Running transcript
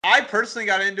I personally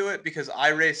got into it because I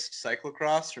raced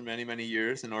cyclocross for many, many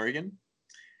years in Oregon.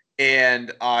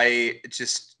 And I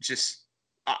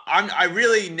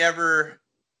really never,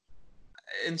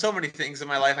 in so many things in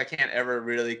my life, I can't ever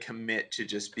really commit to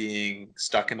just being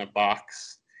stuck in a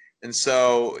box. And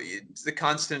so the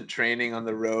constant training on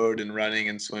the road and running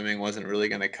and swimming wasn't really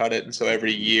going to cut it. And so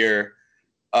every year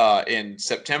in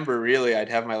September, really, I'd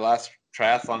have my last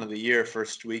triathlon of the year,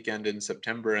 first weekend in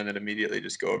September, and then immediately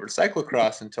just go over to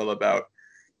cyclocross until about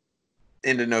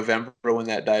into November when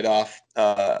that died off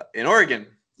in Oregon.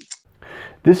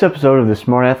 This episode of the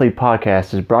Smart Athlete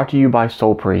Podcast is brought to you by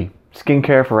Solpre,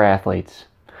 skincare for athletes.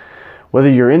 Whether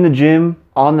you're in the gym,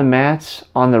 on the mats,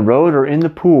 on the road, or in the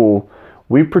pool,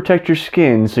 we protect your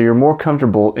skin so you're more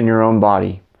comfortable in your own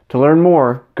body. To learn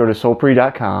more, go to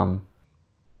solpre.com.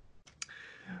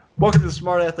 Welcome to the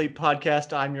Smart Athlete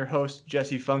Podcast. I'm your host,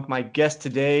 Jesse Funk. My guest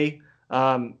today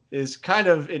is kind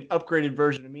of an upgraded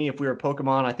version of me. If we were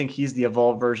Pokemon, I think he's the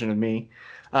evolved version of me.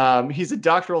 He's a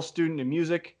doctoral student in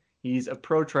music. He's a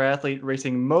pro triathlete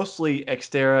racing mostly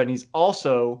Xterra, and he's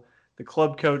also the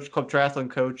club triathlon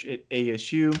coach at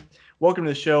ASU. Welcome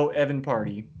to the show, Evan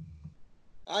Party.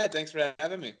 Hi, thanks for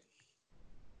having me.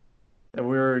 And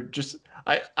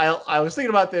I was thinking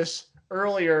about this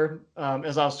earlier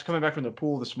as I was coming back from the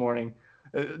pool this morning.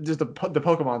 Just the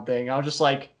Pokemon thing. I was just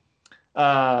like,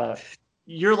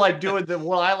 you're like doing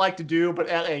what I like to do, but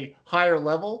at a higher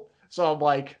level. So I'm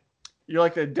like, you're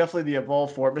like definitely the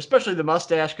evolved form, especially the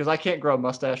mustache, because I can't grow a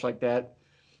mustache like that.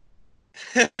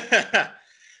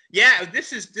 Yeah,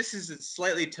 this is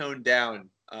slightly toned down.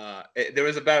 There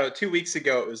was about 2 weeks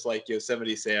ago, it was like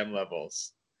Yosemite Sam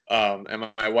levels, and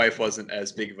my wife wasn't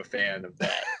as big of a fan of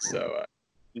that. So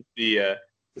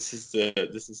this is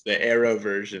the Arrow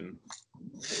version.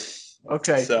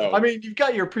 Okay. So I mean, you've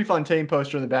got your Prefontaine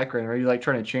poster in the background. Are you like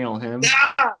trying to channel him?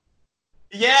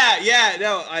 Yeah.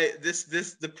 No,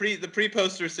 the pre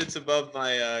poster sits above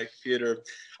my computer.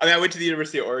 I mean, I went to the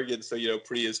University of Oregon, so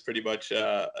Pre is pretty much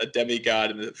a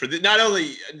demigod for not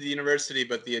only the university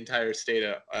but the entire state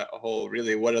a whole.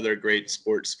 Really, what other great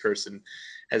sports person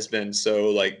has been so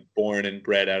like born and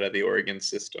bred out of the Oregon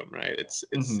system, right?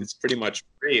 It's pretty much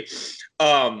Pre.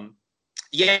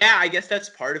 Yeah, I guess that's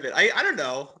part of it. I don't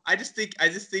know. I just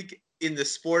think in the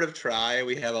sport of tri,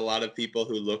 we have a lot of people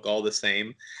who look all the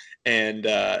same and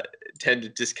tend to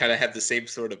just kind of have the same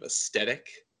sort of aesthetic.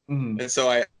 And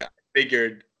so I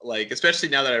figured, like, especially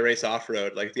now that I race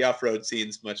off-road, like the off-road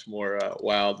scene's much more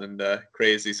wild and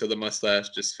crazy. So the mustache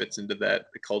just fits into the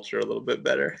culture a little bit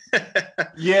better.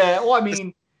 Yeah. Well, I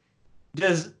mean,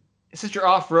 since you're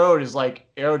off-road, is like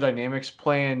aerodynamics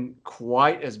playing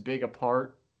quite as big a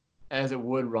part as it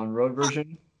would on road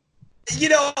version?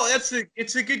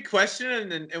 It's a good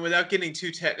question, and without getting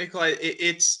too technical,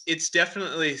 it's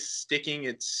definitely sticking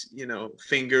its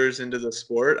fingers into the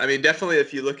sport. I mean, definitely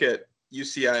if you look at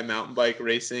UCI mountain bike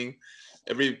racing,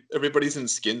 everybody's in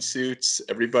skin suits,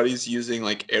 everybody's using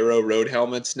like Aero road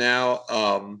helmets now.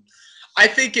 I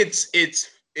think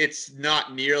it's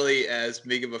not nearly as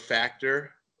big of a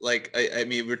factor. Like I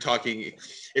mean, we're talking,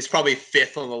 it's probably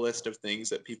fifth on the list of things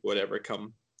that people would ever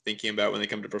come thinking about when they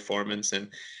come to performance,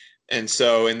 and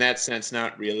so in that sense,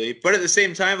 not really. But at the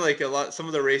same time, like some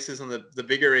of the races on the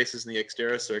bigger races in the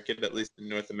Xterra circuit, at least in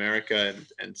North America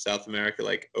and South America,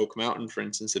 like Oak Mountain, for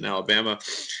instance, in Alabama,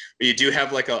 where you do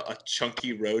have like a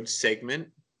chunky road segment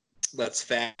that's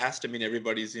fast. I mean,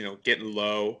 everybody's, getting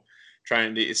low,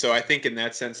 trying to. So I think in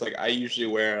that sense, like I usually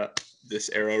wear this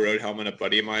Aero road helmet a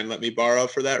buddy of mine let me borrow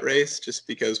for that race, just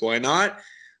because why not?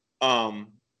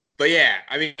 But yeah,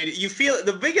 I mean, you feel it.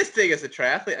 The biggest thing as a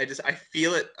triathlete, I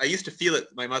feel it. I used to feel it.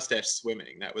 My mustache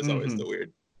swimming. That was always the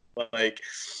weird. But like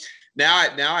now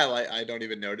I don't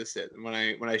even notice it. When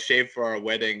I shaved for our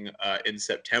wedding in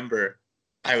September,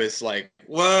 I was like,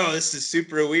 whoa, this is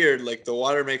super weird. Like the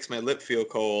water makes my lip feel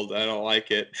cold. I don't like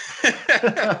it.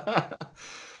 I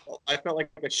felt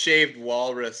like a shaved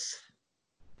walrus.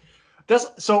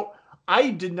 So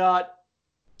I did not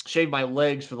shave my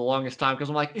legs for the longest time because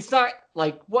I'm like, it's not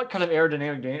like what kind of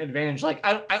aerodynamic advantage? Like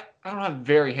I don't have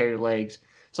very hairy legs,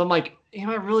 so I'm like, am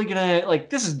I really gonna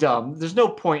like this is dumb? There's no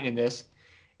point in this.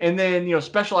 And then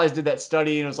Specialized did that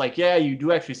study and it was like, yeah, you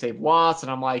do actually save watts,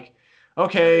 and I'm like,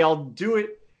 okay, I'll do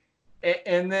it.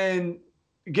 And then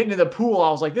getting to the pool, I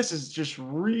was like, this is just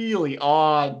really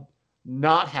odd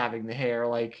not having the hair.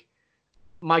 Like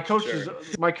my coach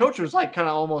was like kind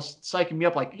of almost psyching me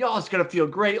up, like, yo, it's gonna feel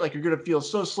great, like you're gonna feel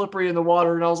so slippery in the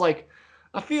water, and I was like,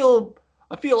 I feel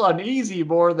uneasy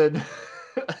more than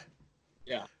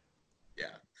yeah.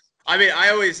 I mean,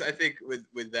 I think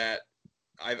with that,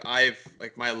 I've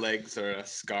like my legs are a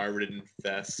scar-ridden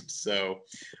fest, so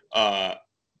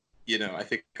I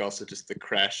think also just the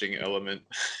crashing element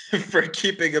for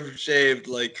keeping them shaved.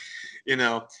 Like, I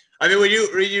mean, when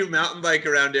you mountain bike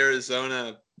around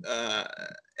Arizona,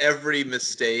 every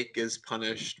mistake is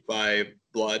punished by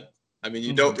blood. I mean,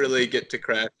 you don't really get to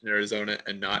crash in Arizona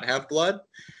and not have blood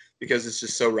because it's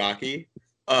just so rocky.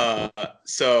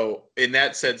 So in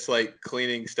that sense, like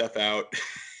cleaning stuff out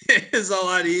is a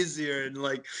lot easier, and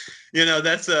like,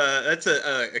 that's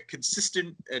a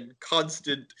consistent and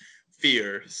constant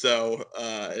fear. So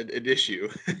an issue.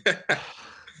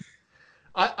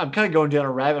 I'm kind of going down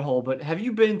a rabbit hole, but have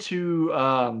you been to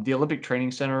the Olympic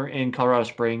Training Center in Colorado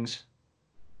Springs?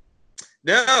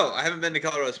 No, I haven't been to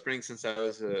Colorado Springs since I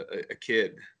was a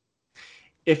kid.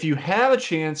 If you have a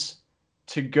chance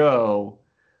to go,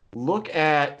 look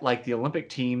at like the Olympic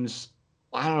teams.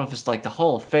 I don't know if it's like the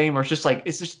Hall of Fame or it's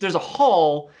just there's a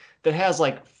hall that has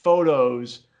like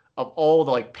photos of all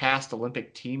the like past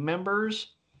Olympic team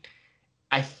members.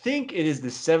 I think it is the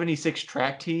 76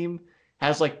 track team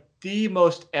has like the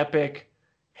most epic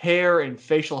hair and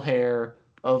facial hair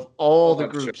of all Oh, the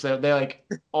I'm sure. groups. They like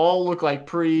all look like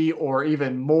pre or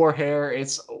even more hair.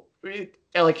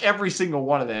 Like every single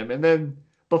one of them. And then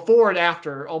before and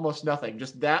after, almost nothing.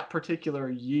 Just that particular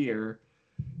year,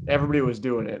 everybody was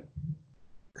doing it.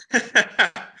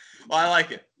 Well, I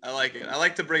like it. I like it. I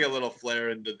like to bring a little flair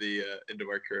into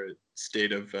our current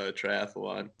state of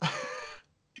triathlon.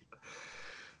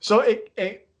 So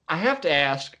I have to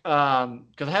ask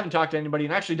because I haven't talked to anybody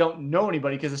and I actually don't know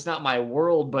anybody because it's not my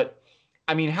world. But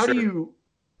I mean, Sure.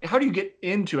 how do you get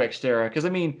into Xterra? Because I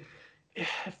mean,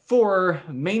 for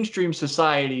mainstream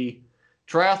society,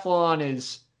 triathlon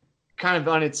is kind of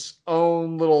on its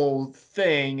own little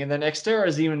thing, and then Xterra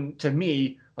is even to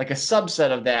me like a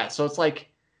subset of that. So it's like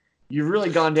you've really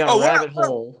gone down a Oh, rabbit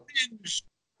hole.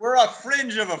 we're a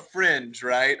fringe of a fringe,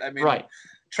 right? I mean, Right.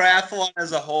 triathlon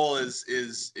as a whole is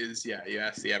yeah. You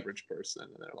ask the average person,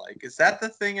 and they're like, "Is that the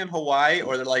thing in Hawaii?"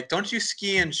 Or they're like, "Don't you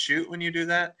ski and shoot when you do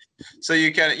that?" So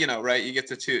you kind of, right? You get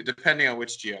to two, depending on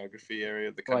which geography area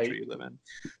of the country Right. you live in.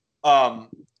 Um,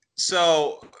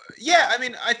 so yeah, I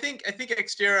mean, I think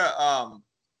Xterra.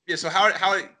 Yeah. So how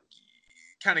it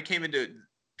kind of came into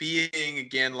being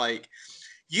again, like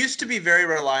used to be very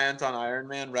reliant on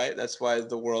Ironman, right? That's why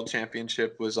the World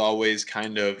Championship was always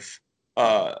kind of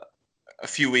uh, a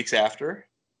few weeks after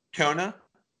Kona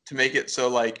to make it so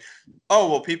like, oh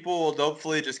well, people will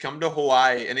hopefully just come to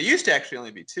Hawaii, and it used to actually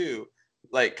only be two,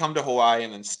 like come to Hawaii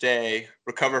and then stay,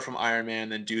 recover from Ironman,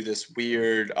 then do this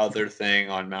weird other thing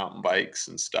on mountain bikes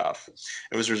and stuff.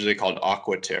 It was originally called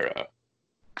Aquaterra.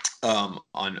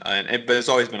 But it's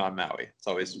always been on Maui. It's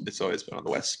always been on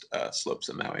the west slopes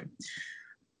of Maui.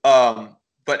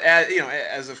 But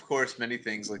as of course many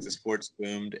things like the sports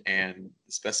boomed and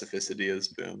the specificity has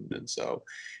boomed, and so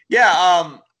yeah,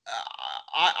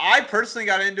 I personally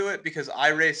got into it because I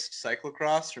raced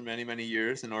cyclocross for many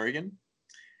years in Oregon,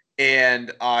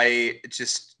 and I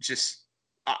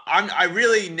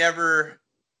really never,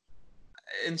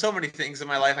 in so many things in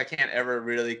my life, I can't ever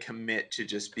really commit to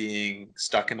just being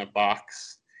stuck in a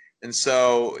box. And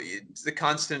so the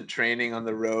constant training on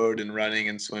the road and running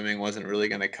and swimming wasn't really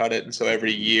going to cut it. And so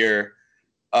every year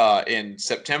in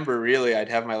September, really, I'd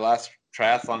have my last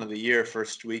triathlon of the year,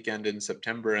 first weekend in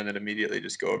September, and then immediately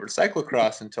just go over to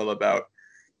cyclocross until about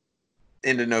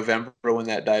into November when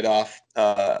that died off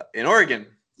in Oregon.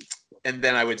 And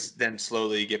then I would then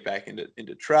slowly get back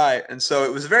into tri. And so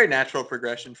it was a very natural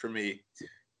progression for me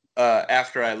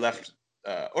after I left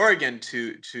Oregon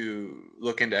to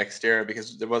look into Xterra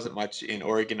because there wasn't much in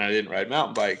Oregon. I didn't ride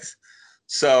mountain bikes.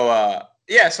 So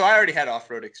so I already had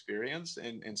off-road experience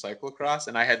in cyclocross,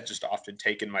 and I had just often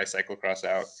taken my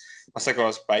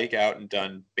cyclocross bike out and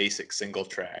done basic single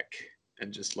track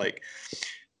and just like,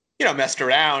 messed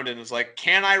around and was like,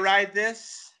 can I ride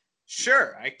this?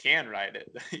 Sure, I can ride it,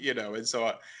 and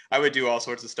so I would do all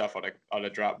sorts of stuff on a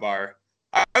drop bar.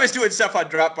 I was doing stuff on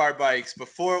drop bar bikes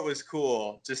before it was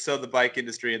cool, just so the bike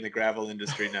industry and the gravel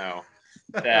industry know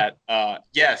that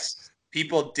yes,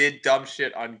 people did dumb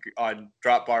shit on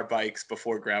drop bar bikes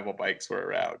before gravel bikes were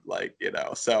around. Like,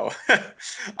 so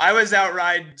I was out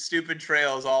riding stupid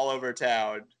trails all over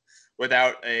town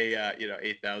without a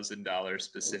 $8,000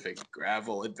 specific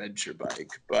gravel adventure bike.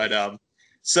 But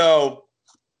so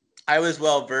I was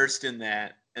well versed in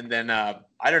that. And then I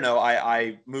don't know.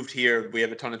 I moved here. We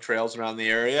have a ton of trails around the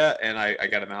area, and I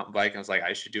got a mountain bike. And I was like,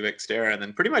 I should do Xterra, and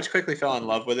then pretty much quickly fell in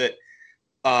love with it.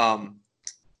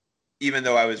 Even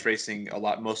though I was racing a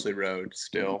lot, mostly road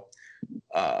still.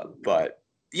 But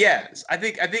yeah, I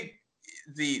think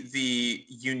the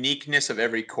uniqueness of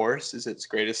every course is its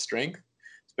greatest strength,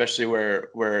 especially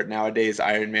where nowadays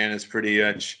Ironman is pretty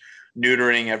much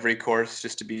neutering every course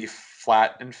just to be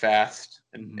flat and fast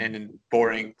and in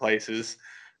boring places.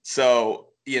 So,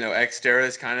 Xterra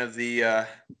is kind of the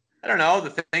I don't know,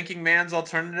 the thinking man's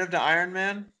alternative to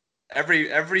Ironman.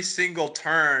 Every single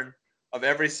turn of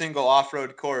every single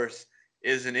off-road course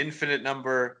is an infinite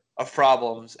number of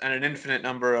problems and an infinite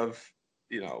number of,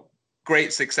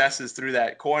 great successes through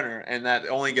that corner, and that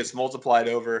only gets multiplied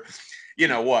over,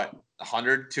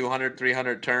 100, 200,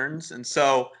 300 turns. And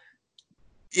so,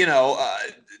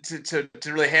 to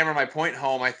really hammer my point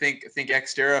home, I think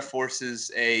Xterra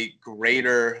forces a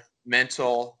greater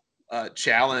mental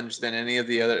challenge than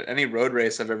any road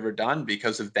race I've ever done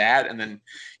because of that. And then,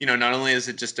 not only is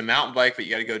it just a mountain bike, but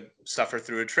you got to go suffer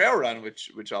through a trail run,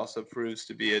 which also proves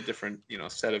to be a different,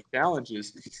 set of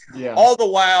challenges. Yeah. All the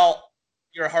while,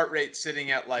 your heart rate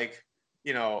sitting at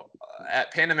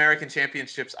at Pan American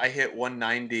Championships, I hit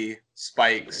 190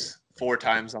 spikes 4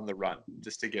 times on the run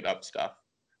just to get up stuff.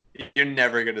 You're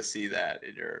never going to see that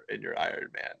in your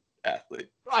Ironman athlete.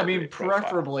 I mean,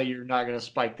 preferably you're not going to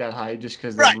spike that high just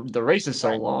because right. the race is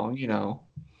so long,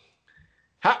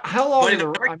 How long?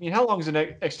 How long is an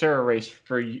Xterra race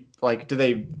for you? Like, do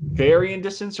they vary in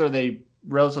distance, or are they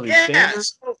relatively standard?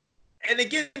 So, and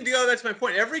again, that's my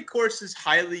point. Every course is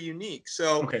highly unique.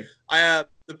 So, okay.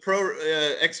 The pro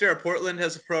Xterra Portland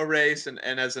has a pro race and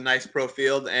has a nice pro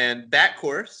field, and that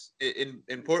course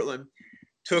in Portland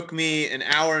took me an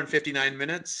hour and 59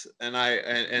 minutes,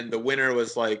 and the winner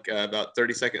was like about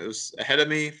 30 seconds ahead of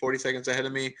me, 40 seconds ahead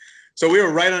of me. So we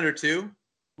were right under 2,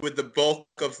 with the bulk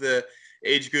of the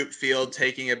age group field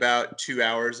taking about 2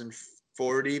 hours and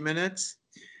 40 minutes.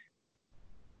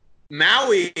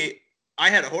 Maui, I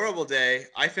had a horrible day.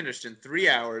 I finished in 3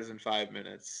 hours and 5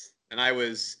 minutes, and I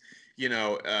was,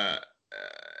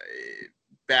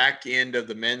 back end of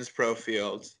the men's pro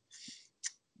field.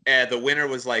 And the winner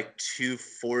was like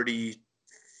 245-ish,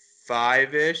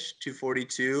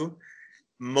 242.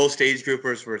 Most age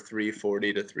groupers were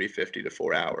 340 to 350 to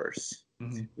 4 hours,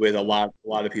 with a lot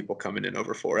of people coming in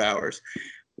over 4 hours.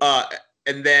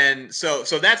 And then so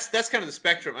that's kind of the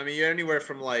spectrum. I mean, you're anywhere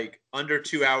from like under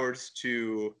 2 hours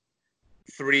to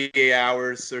 3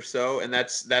 hours or so, and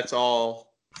that's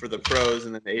all for the pros,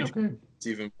 and then the age group is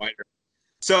even wider.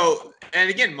 So, and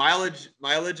again, mileage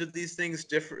of these things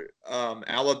differ.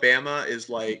 Alabama is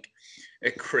like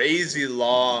a crazy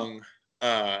long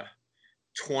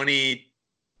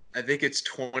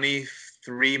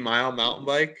 23-mile mountain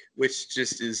bike, which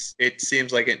just it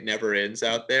seems like it never ends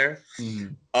out there.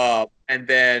 And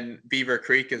then Beaver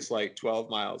Creek is like 12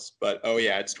 miles, but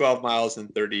it's 12 miles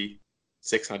and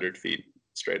 3,600 feet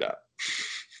straight up.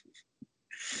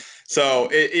 So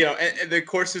and the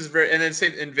course is and then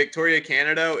same in Victoria,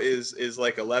 Canada is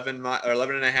like 11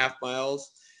 and a half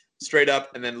miles straight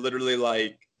up, and then literally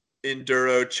like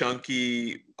enduro,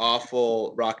 chunky,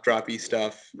 awful rock droppy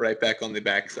stuff right back on the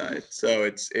backside. So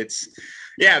it's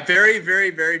very, very,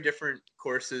 very different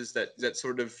courses that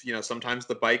sort of, sometimes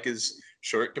the bike is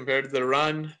short compared to the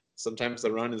run. Sometimes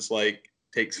the run is like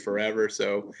takes forever.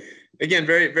 So again,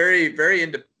 very, very, very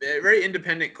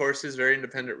independent courses, very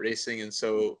independent racing. And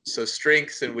so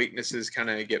strengths and weaknesses kind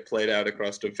of get played out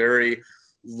across a very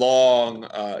long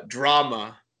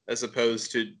drama, as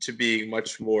opposed to being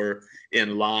much more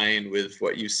in line with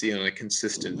what you see on a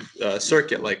consistent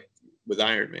circuit, like with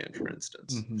Ironman, for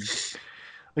instance.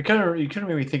 You kind of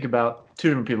made me think about 2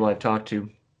 different people I've talked to.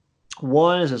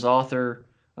 One is this author.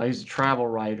 He's a travel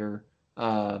writer,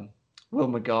 Will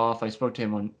McGough. I spoke to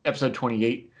him on episode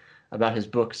 28 about his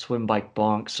book Swim Bike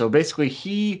Bonk. So basically,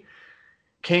 he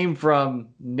came from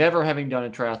never having done a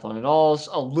triathlon at all,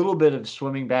 a little bit of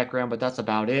swimming background, but that's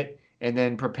about it. And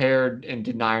then prepared and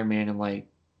did an Ironman in like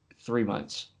 3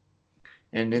 months.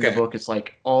 And in the book, it's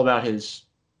like all about his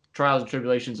trials and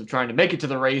tribulations of trying to make it to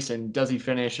the race, and does he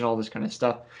finish, and all this kind of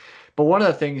stuff. But one of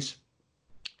the things,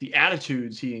 the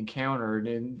attitudes he encountered,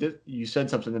 and you said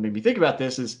something that made me think about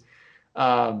this, is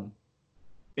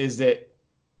that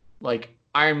like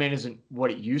Ironman isn't what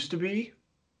it used to be.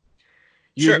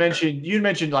 You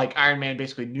mentioned like Ironman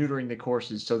basically neutering the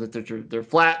courses so that they're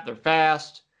flat, they're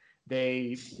fast.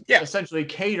 They essentially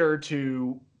cater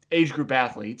to age group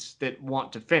athletes that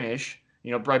want to finish,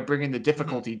 by bringing the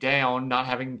difficulty down, not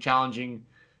having challenging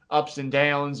ups and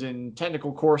downs and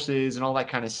technical courses and all that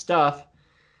kind of stuff.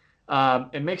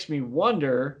 It makes me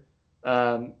wonder,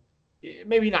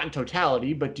 maybe not in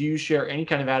totality, but do you share any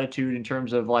kind of attitude in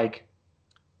terms of like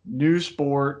new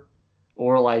sport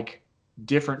or like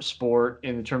different sport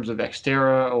in terms of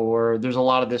Xterra, or there's a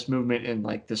lot of this movement in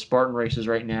like the Spartan races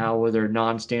right now where they're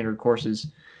non-standard courses.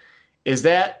 Is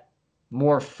that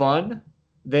more fun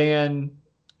than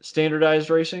standardized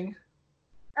racing?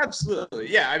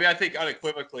 Absolutely. Yeah. I mean, I think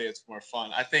unequivocally it's more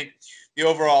fun. I think the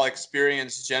overall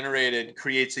experience generated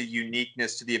creates a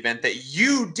uniqueness to the event that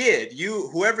you did. You,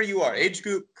 whoever you are, age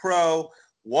group, pro,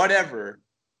 whatever,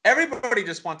 everybody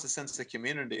just wants a sense of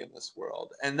community in this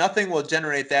world. And nothing will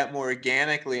generate that more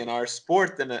organically in our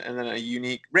sport than a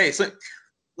unique race. Let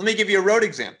me give you a road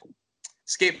example.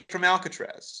 Escape from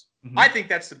Alcatraz. Mm-hmm. I think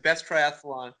that's the best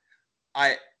triathlon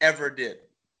I ever did.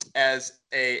 As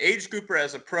a age grouper,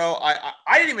 as a pro, I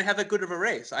didn't even have that good of a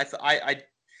race.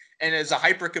 And as a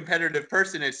hyper competitive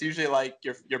person, it's usually like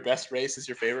your best race is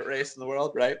your favorite race in the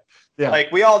world, right? Yeah.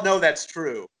 Like we all know that's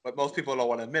true, but most people don't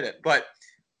want to admit it. But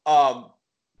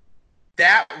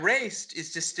that race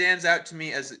just stands out to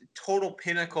me as a total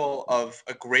pinnacle of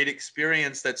a great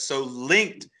experience that's so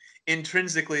linked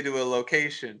intrinsically to a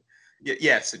location.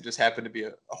 Yes, it just happened to be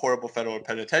a horrible federal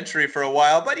penitentiary for a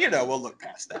while, but we'll look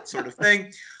past that sort of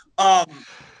thing.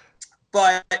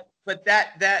 But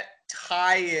that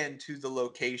tie into the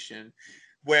location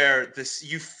where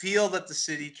you feel that the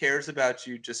city cares about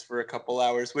you just for a couple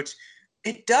hours, which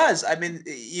it does. I mean,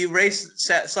 you race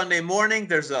Sunday morning.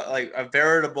 There's a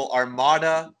veritable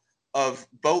armada of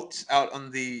boats out on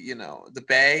the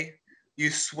bay. You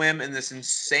swim in this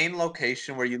insane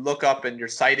location where you look up and you're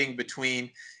sighting between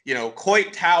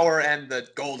Coit Tower and the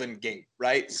Golden Gate,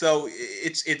 right? So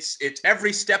it's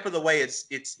every step of the way.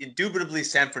 It's indubitably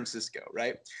San Francisco,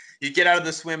 right? You get out of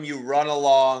the swim, you run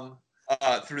along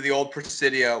through the old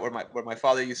Presidio where my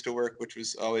father used to work, which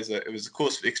was always it was a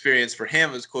cool experience for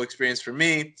him. It was a cool experience for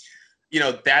me.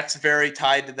 That's very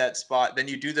tied to that spot. Then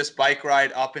you do this bike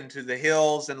ride up into the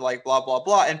hills and like blah, blah,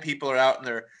 blah. And people are out in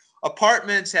their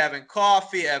apartments having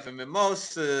coffee, having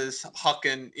mimosas,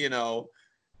 hucking,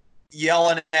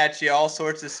 yelling at you, all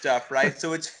sorts of stuff, right?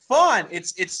 So it's fun.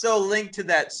 It's so linked to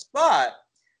that spot.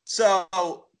 So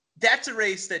that's a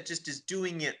race that just is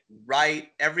doing it right.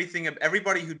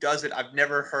 Everybody who does it, I've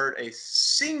never heard a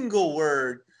single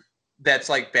word that's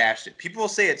like bashed it. People will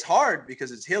say it's hard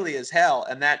because it's hilly as hell,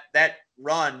 and that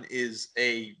run is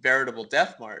a veritable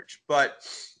death march. But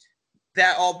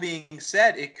that all being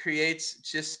said, it creates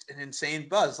just an insane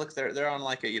buzz. Look, they're on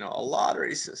like a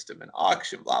lottery system, an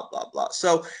auction, blah blah blah.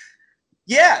 So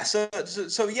yeah, so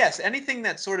yes, anything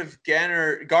that sort of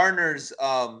garners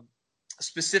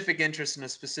specific interest in a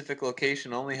specific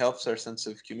location only helps our sense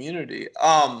of community.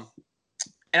 And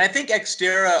I think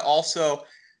Xterra also,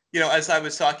 as I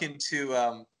was talking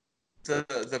to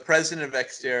the president of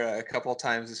Xterra a couple of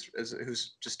times,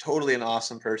 who's just totally an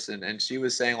awesome person, and she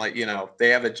was saying like, they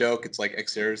have a joke. It's like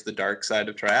Xterra is the dark side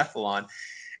of triathlon,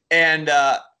 and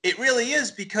it really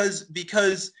is because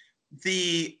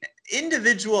the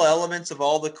individual elements of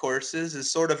all the courses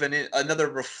is sort of another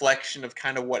reflection of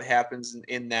kind of what happens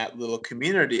in that little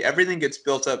community. Everything gets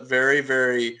built up very,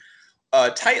 very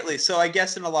tightly. So I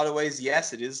guess in a lot of ways,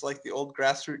 yes, it is like the old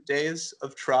grassroots days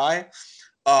of tri.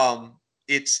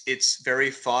 It's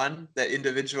very fun. That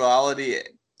individuality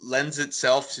lends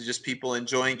itself to just people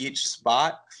enjoying each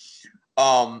spot.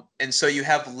 And so you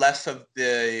have less of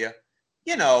the,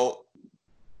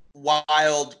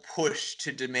 wild push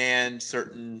to demand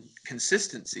certain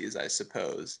consistencies, I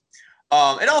suppose.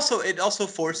 It also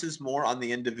forces more on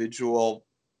the individual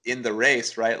in the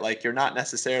race, right? Like you're not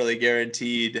necessarily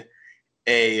guaranteed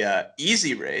a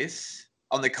easy race.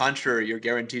 On the contrary, you're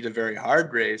guaranteed a very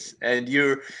hard race. And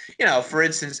for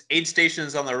instance, 8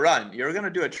 stations on the run, you're going to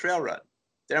do a trail run.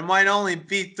 There might only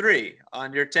be 3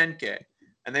 on your 10K.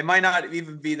 And they might not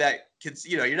even be that,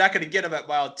 you're not going to get them at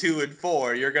mile 2 and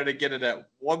 4. You're going to get it at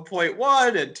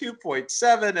 1.1 and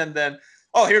 2.7. And then,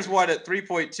 here's one at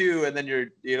 3.2. And then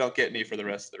you don't get any for the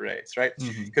rest of the race, right?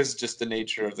 Because just the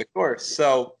nature of the course.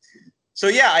 So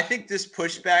yeah, I think this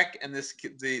pushback and the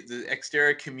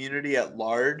Xterra community at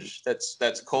large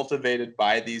that's cultivated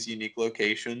by these unique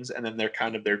locations, and then they're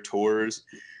kind of their tours,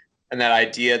 and that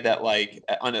idea that like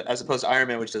as opposed to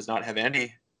Ironman, which does not have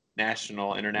any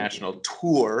national, international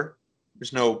tour,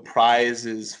 there's no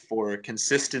prizes for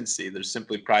consistency. There's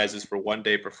simply prizes for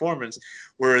one-day performance,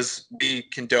 whereas we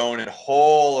condone a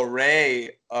whole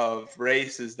array of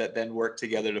races that then work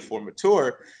together to form a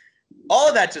tour. All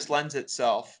of that just lends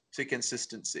itself to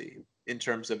consistency in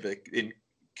terms of in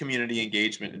community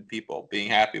engagement and people being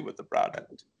happy with the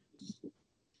product.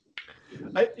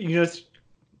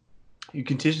 You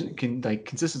can like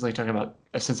consistently talking about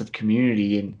a sense of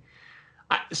community, and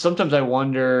sometimes I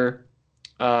wonder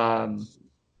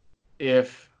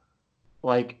if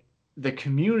like the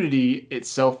community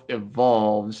itself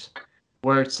evolves,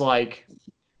 where it's like,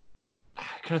 I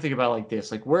kind of think about it like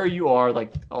this, like where you are,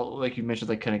 like you mentioned,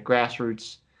 like kind of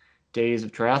grassroots days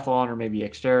of triathlon, or maybe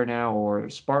Xterra now, or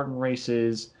Spartan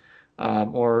races,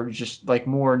 or just like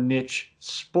more niche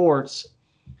sports.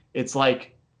 It's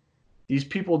like these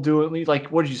people do it. Like,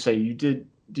 what did you say? Did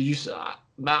you?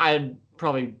 I'm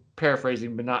probably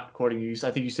paraphrasing, but not quoting you.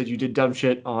 I think you said you did dumb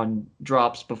shit on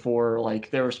drops before, like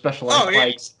there were specialized Oh yeah.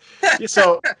 bikes.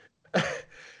 So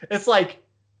it's like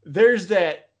there's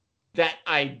that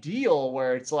ideal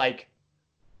where it's like,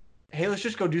 hey, let's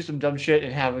just go do some dumb shit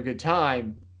and have a good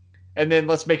time, and then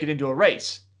let's make it into a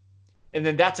race, and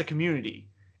then that's a community,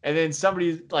 and then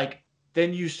somebody like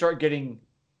then you start getting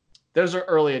those are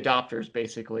early adopters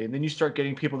basically, and then you start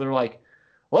getting people that are like,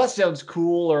 well, that sounds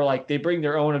cool, or like they bring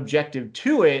their own objective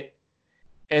to it,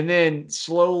 and then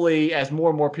slowly as more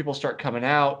and more people start coming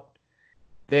out,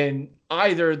 then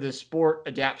either the sport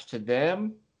adapts to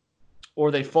them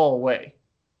or they fall away.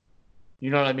 You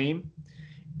know what I mean?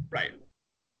 Right.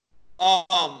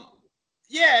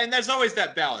 Yeah, and there's always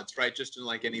that balance, right? Just in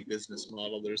like any business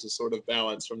model, there's a sort of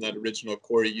balance from that original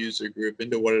core user group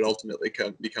into what it ultimately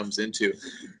becomes into.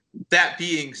 That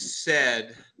being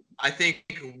said, I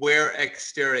think where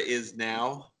Xterra is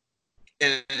now,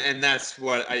 and that's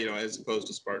what I, as opposed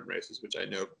to Spartan races, which I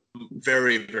know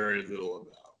very, very little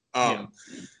about.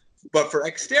 But for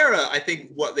Xterra, I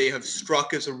think what they have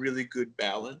struck is a really good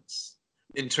balance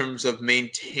in terms of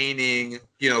maintaining,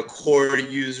 core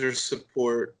user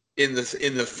support in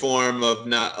the form of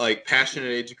not like passionate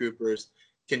age groupers,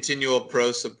 continual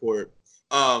pro support,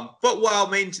 but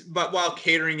while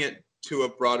catering it to a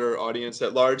broader audience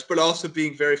at large, but also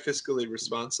being very fiscally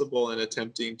responsible and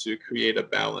attempting to create a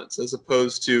balance, as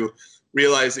opposed to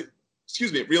realizing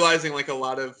like a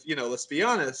lot of, let's be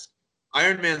honest,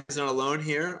 Ironman is not alone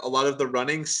here. A lot of the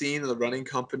running scene, the running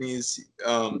companies,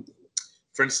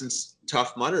 for instance,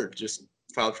 Tough Mudder just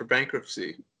filed for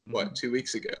bankruptcy, 2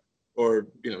 weeks ago, or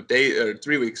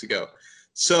 3 weeks ago.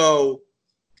 So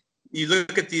you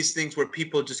look at these things where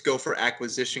people just go for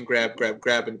acquisition, grab,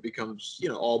 and it becomes,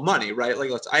 all money, right?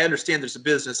 Like, I understand there's a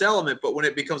business element, but when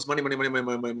it becomes money,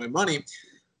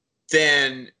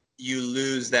 then you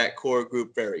lose that core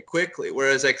group very quickly.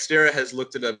 Whereas Xterra has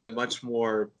looked at a much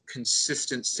more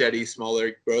consistent, steady,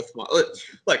 smaller growth model.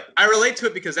 Look, I relate to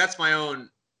it because that's my own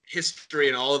history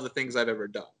and all of the things I've ever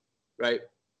done, right?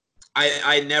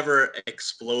 I never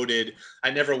exploded.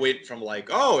 I never went from like,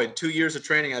 oh, in 2 years of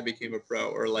training, I became a pro,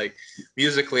 or like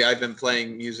musically, I've been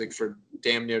playing music for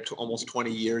damn near almost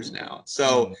 20 years now.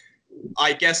 So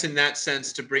I guess in that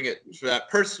sense, to bring it for that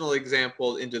personal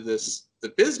example into the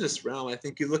business realm, I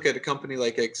think you look at a company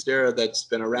like Xterra that's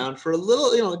been around for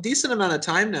a decent amount of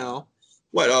time now,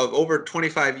 over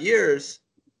 25 years,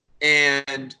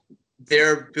 and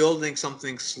they're building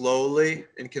something slowly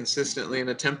and consistently and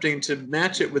attempting to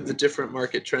match it with the different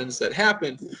market trends that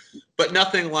happen, but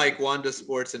nothing like Wanda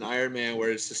Sports and Ironman, where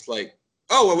it's just like,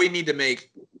 oh, well, we need to make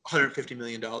 $150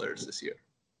 million this year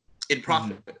in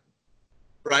profit,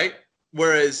 right?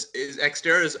 Whereas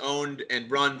Xterra is owned and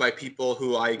run by people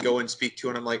who I go and speak to,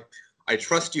 and I'm like, I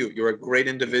trust you. You're a great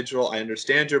individual. I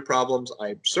understand your problems.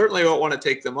 I certainly don't want to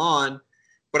take them on,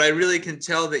 but I really can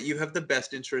tell that you have the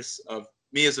best interests of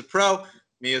me as a pro,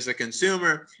 me as a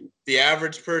consumer, the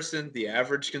average person, the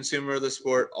average consumer of the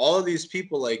sport. All of these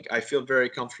people, like, I feel very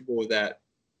comfortable with that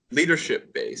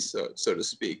leadership base, so to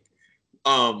speak.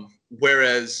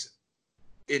 Whereas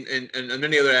in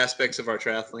many other aspects of our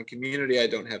triathlon community, I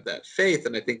don't have that faith.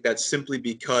 And I think that's simply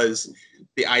because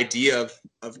the idea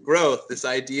of growth, this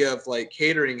idea of like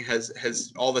catering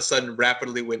has all of a sudden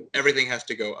rapidly, when everything has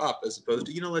to go up, as opposed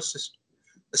to, let's just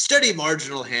a steady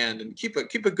marginal hand and keep a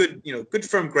good, good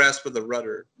firm grasp of the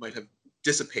rudder, might have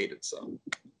dissipated some.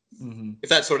 If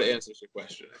that sort of answers your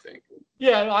question, I think.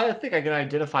 Yeah, I think I can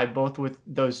identify both with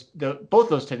both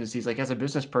those tendencies. Like, as a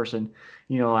business person,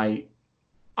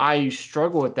 I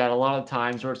struggle with that a lot of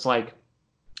times, where it's like,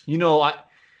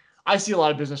 I see a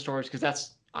lot of business stories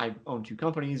because I own 2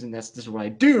 companies and this is what I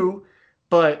do.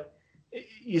 But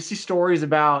you see stories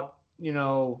about,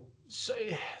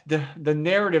 the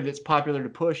narrative that's popular to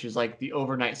push is like the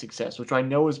overnight success, which I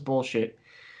know is bullshit.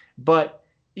 But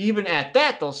even at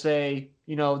that, they'll say,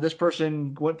 this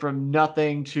person went from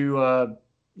nothing to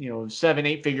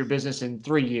 7-8 figure business in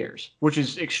 3 years, which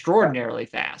is extraordinarily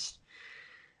fast.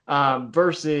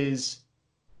 Versus,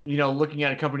 looking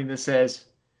at a company that says,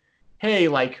 hey,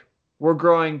 like, we're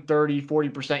growing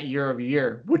 30-40% year over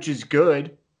year, which is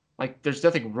good. Like, there's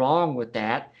nothing wrong with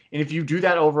that. And if you do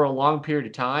that over a long period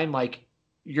of time, like,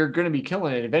 you're going to be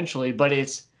killing it eventually. But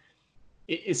it's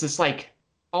just like,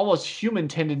 almost human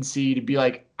tendency to be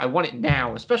like, I want it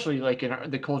now, especially like in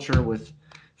the culture with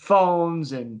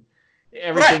phones and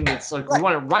everything Right. that's like, we Right.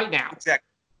 want it right now. Exactly.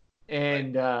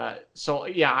 And so,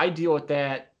 yeah, I deal with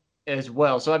that as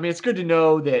well. So, I mean, it's good to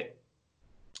know that,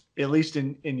 at least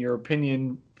in your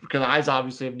opinion, because I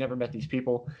obviously have never met these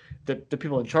people, that the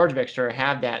people in charge of Xterra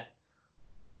have that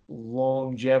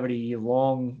longevity,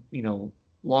 long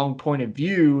point of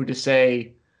view to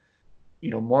say,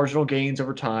 marginal gains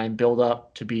over time build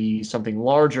up to be something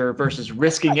larger versus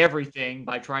risking everything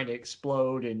by trying to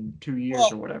explode in 2 years or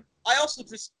Well, whatever. I also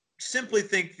just simply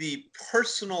think the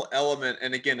personal element,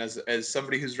 and again, as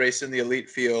somebody who's raced in the elite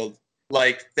field,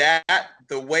 like that,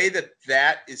 the way that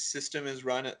system is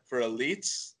run for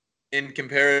elites in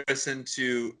comparison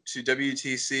to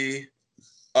WTC,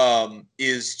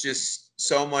 is just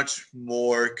so much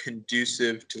more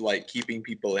conducive to like keeping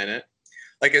people in it.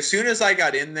 Like as soon as I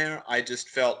got in there, I just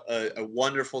felt a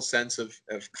wonderful sense of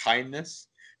kindness,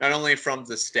 not only from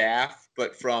the staff,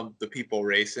 but from the people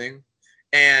racing.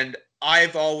 And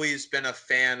I've always been a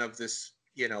fan of this,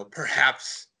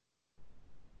 perhaps,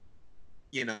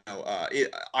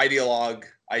 ideologue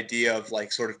idea of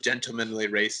like sort of gentlemanly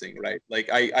racing, right? Like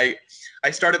I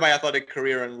started my athletic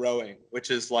career in rowing, which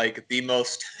is like the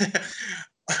most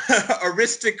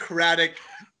aristocratic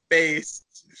based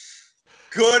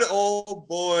good old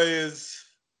boys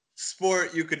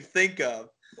sport you could think of.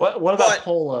 What about But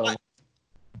polo?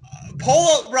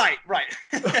 polo, right. Or,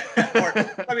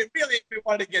 I mean, really, if we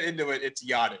want to get into it, it's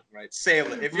yachting, right?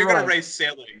 Sailing. If you're going to race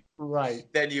sailing, right,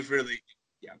 then you've really,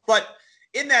 yeah. But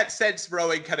in that sense,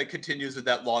 rowing kind of continues with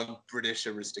that long British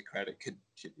aristocratic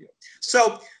continue.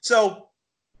 So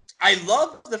I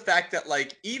love the fact that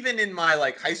like even in my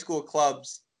like high school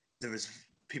clubs,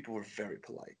 people were very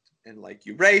polite. And like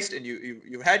you raced and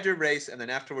you had your race, and then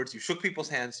afterwards you shook people's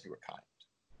hands and you were kind,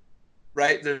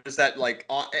 right? There's that like,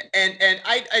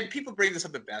 and people bring this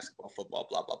up in basketball, football,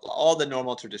 blah blah blah, all the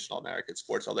normal traditional American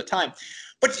sports all the time,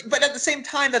 but at the same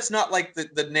time, that's not like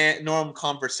the norm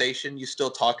conversation. You still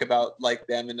talk about like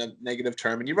them in a negative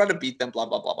term, and you run to beat them, blah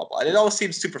blah blah blah blah. And it always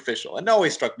seems superficial, and it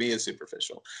always struck me as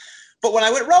superficial. But when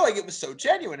I went rowing, it was so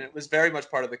genuine. It was very much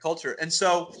part of the culture, and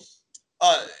so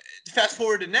fast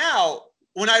forward to now.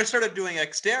 When I started doing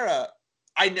Xterra,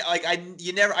 I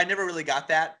never really got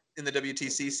that in the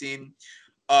WTC scene.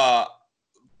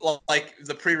 Like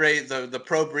the pre-race, the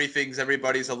pro briefings,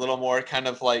 everybody's a little more kind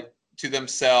of like to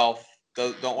themselves,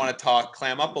 don't want to talk,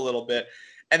 clam up a little bit.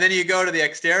 And then you go to the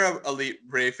Xterra elite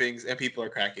briefings and people are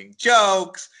cracking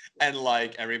jokes and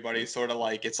like everybody's sort of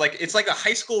like it's like a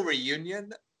high school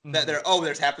reunion that there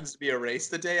happens to be a race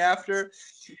the day after.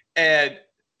 And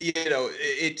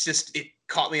it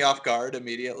caught me off guard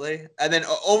immediately. And then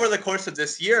over the course of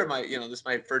this year, this is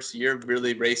my first year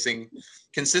really racing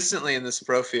consistently in this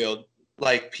pro field.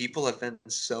 Like people have been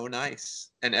so nice,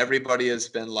 and everybody has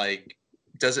been like,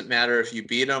 doesn't matter if you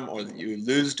beat them or you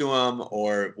lose to them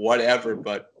or whatever.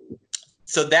 But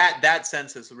so that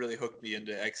sense has really hooked me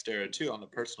into Xterra too on the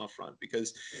personal front,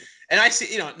 because, and I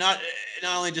see, not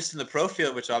only just in the pro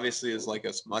field, which obviously is like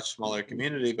a much smaller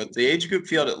community, but the age group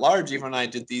field at large. Even when I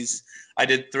did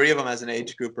 3 of them as an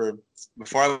age grouper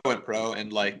before I went pro,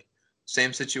 and like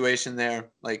same situation there.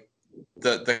 Like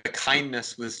the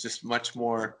kindness was just much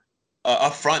more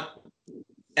upfront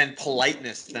and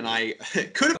politeness than I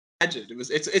could have imagined.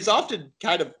 It's often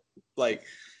kind of like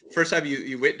first time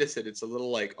you witness it, it's a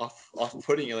little like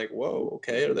off-putting. You're like, whoa,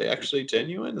 okay, are they actually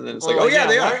genuine? And then it's like, oh yeah,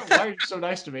 they are. Why are you so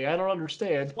nice to me? I don't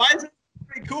understand. Why is it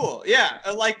pretty cool? Yeah,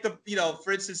 like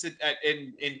for instance,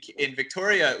 in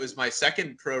Victoria, it was my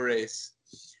second pro race,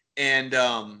 and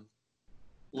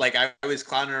like I was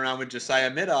clowning around with Josiah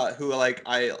Middaugh, who like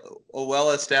a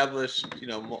well-established,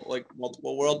 like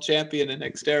multiple world champion in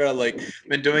Xterra, like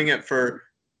been doing it for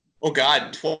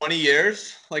 20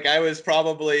 years. Like I was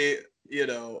probably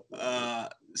in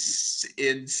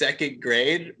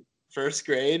first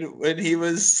grade when he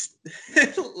was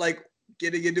like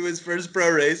getting into his first pro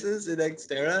races in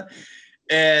Xterra,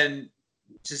 and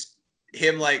just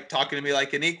him like talking to me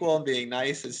like an equal and being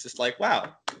nice. It's just like,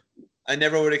 wow, I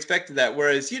never would have expected that.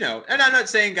 Whereas, and I'm not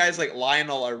saying guys like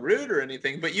Lionel are rude or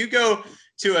anything, but you go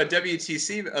to a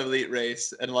WTC elite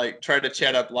race and like try to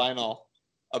chat up Lionel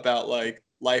about like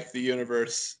life, the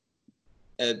universe,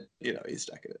 and he's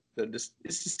stuck in it.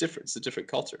 It's just different. It's a different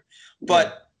culture.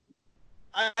 But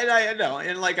I know,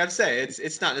 and like I'm saying,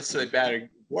 it's not necessarily bad or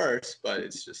worse, but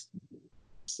it's just,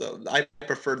 so I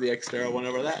prefer the Xterra one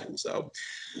over that. So,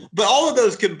 but all of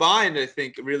those combined, I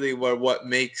think, really were what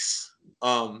makes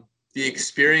the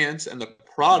experience and the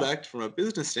product from a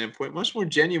business standpoint much more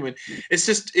genuine. It's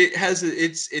just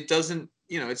it doesn't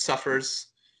it suffers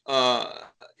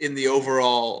in the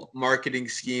overall marketing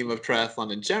scheme of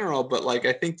triathlon in general, but like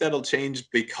I think that'll change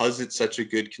because it's such a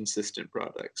good, consistent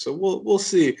product. So we'll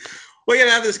see. We're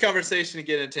gonna have this conversation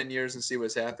again in 10 years and see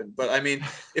what's happened. But I mean,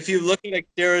 if you look at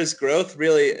Xterra's growth,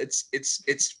 really,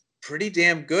 it's pretty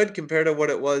damn good compared to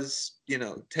what it was,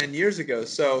 10 years ago.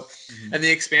 So, and the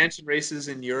expansion races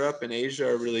in Europe and Asia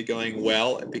are really going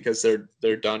well because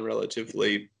they're done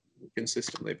relatively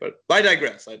consistently. But I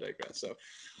digress. So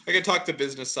I could talk the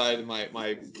business side and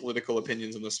my political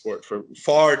opinions on the sport for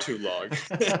far too long.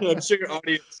 I'm sure your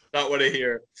audience does not want to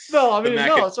hear. No, I mean,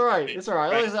 no, it's all right. It's all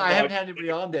right. Like I haven't had anybody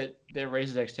on that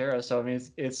races Xterra, so I mean,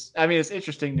 it's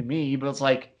interesting to me, but it's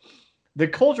like the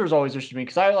culture is always interesting to me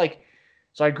because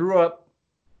I grew up,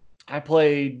 I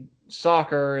played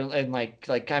soccer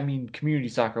and community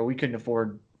soccer. We couldn't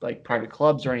afford like private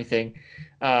clubs or anything.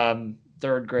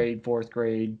 3rd grade, 4th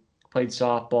grade, played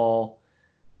softball,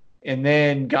 and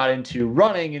then got into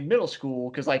running in middle school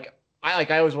because I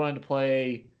always wanted to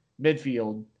play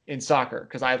midfield in soccer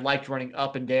because I liked running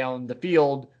up and down the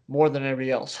field more than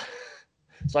everybody else.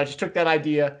 So I just took that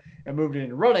idea and moved it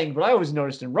into running. But I always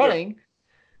noticed in running,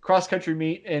 cross country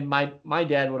meet, and my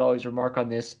dad would always remark on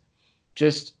this,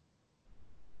 just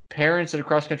parents at a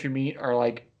cross country meet are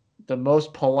like the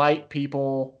most polite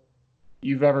people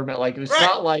you've ever met. Like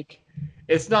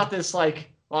it's not this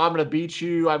like, well, I'm gonna beat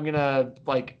you, I'm gonna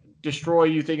like destroy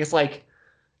you thing. It's like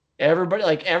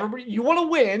everybody you want to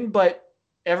win, but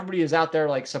everybody is out there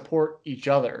like support each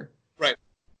other. Right.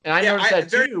 And I noticed that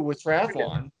too with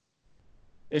triathlon.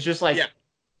 It's just like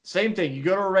same thing. You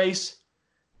go to a race,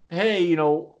 hey,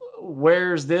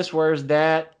 where's this, where's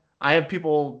that? I have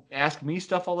people ask me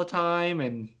stuff all the time,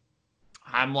 and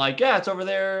I'm like, yeah, it's over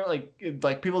there.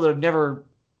 Like people that have never,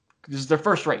 this is their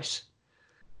first race.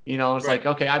 It's like,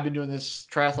 okay, I've been doing this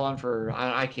triathlon for,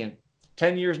 I can't,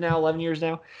 10 years now, 11 years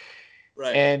now.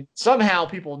 Right. And somehow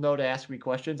people know to ask me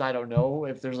questions. I don't know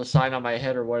if there's a sign on my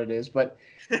head or what it is, but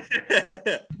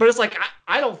it's like,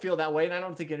 I don't feel that way. And I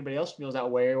don't think anybody else feels that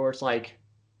way. Or it's like,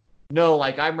 no,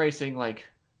 like I'm racing like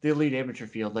the elite amateur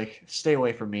field, like stay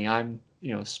away from me. I'm,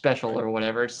 special or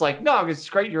whatever. It's like, no, it's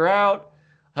great. You're out.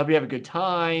 Hope you have a good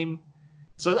time.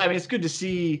 So, I mean, it's good to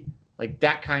see like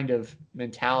that kind of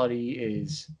mentality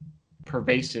is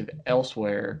pervasive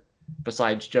elsewhere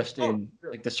besides just in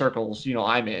like the circles,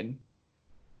 I'm in.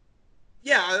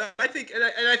 Yeah, I think, and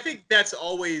I think that's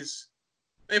always,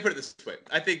 let me put it this way.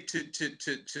 I think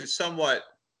to somewhat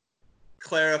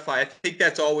clarify, I think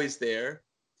that's always there.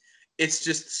 It's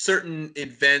just certain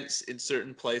events in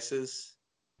certain places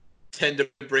tend to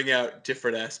bring out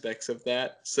different aspects of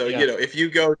that. So, if you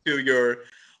go to your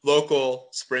local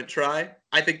sprint try,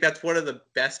 I think that's one of the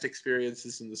best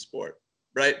experiences in the sport,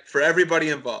 right? For everybody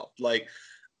involved, like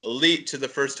elite to the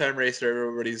first time racer,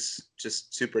 everybody's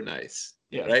just super nice,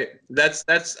 right? That's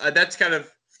kind of,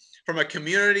 from a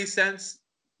community sense,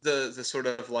 the sort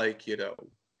of like,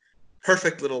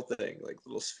 perfect little thing, like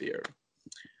little sphere.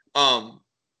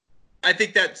 I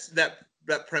think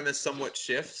that premise somewhat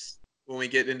shifts when we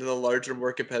get into the larger,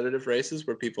 more competitive races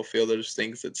where people feel there's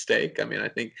things at stake. I mean, I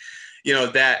think,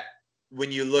 that when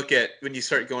you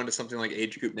start going to something like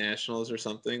age group nationals or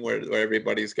something where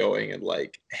everybody's going and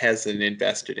like has an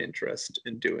invested interest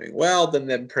in doing well,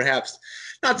 then perhaps,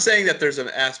 not saying that there's an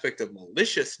aspect of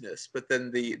maliciousness, but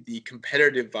then the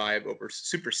competitive vibe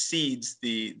supersedes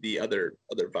the other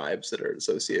vibes that are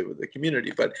associated with the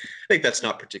community. But I think that's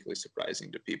not particularly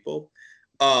surprising to people.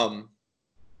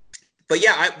 But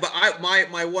yeah,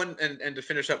 my one, and to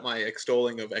finish up my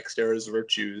extolling of Xterra's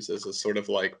virtues as a sort of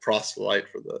like proselyte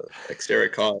for the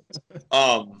Xterra cause,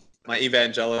 my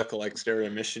evangelical Xterra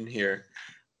mission here,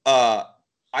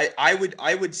 I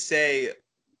would say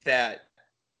that,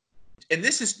 and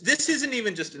this isn't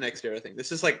even just an Xterra thing.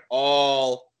 This is like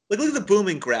all, like look at the boom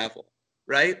in gravel,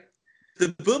 right?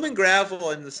 The boom in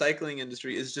gravel in the cycling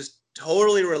industry is just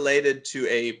totally related to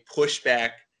a pushback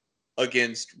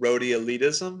against roadie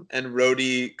elitism and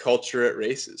roadie culture at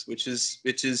races, which is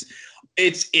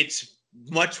it's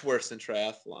much worse than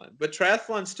triathlon. But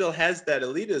triathlon still has that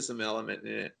elitism element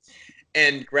in it.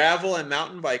 And gravel and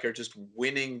mountain bike are just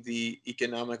winning the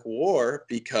economic war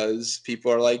because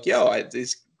people are like,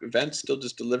 these events still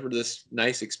just deliver this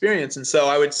nice experience. And so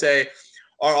I would say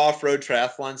our off-road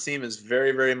triathlon scene is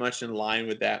very, very much in line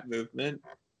with that movement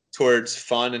towards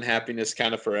fun and happiness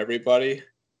kind of for everybody.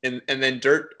 And then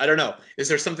dirt, I don't know. Is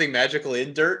there something magical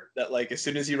in dirt that like as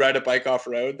soon as you ride a bike off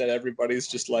road that everybody's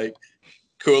just like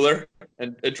cooler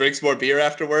and drinks more beer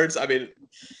afterwards? I mean,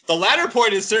 the latter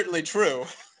point is certainly true.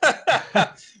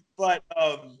 But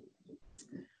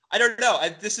I don't know. I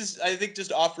think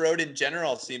just off-road in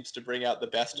general seems to bring out the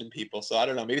best in people. So I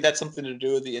don't know. Maybe that's something to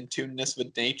do with the in-tuneness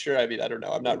with nature. I mean, I don't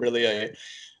know. I'm not really a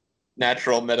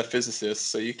natural metaphysicist,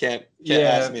 so you can't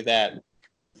ask me that.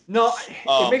 No,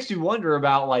 it makes me wonder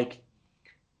about like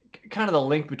kind of the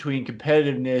link between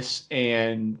competitiveness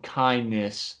and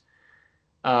kindness.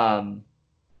 You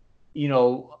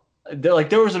know,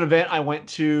 there was an event I went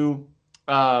to.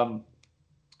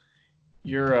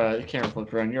 Your camera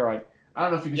flipped around. You're right. I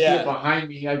don't know if you can see it behind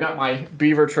me. I got my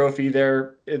Beaver trophy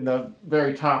there in the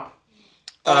very top.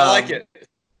 Oh, I like it.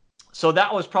 So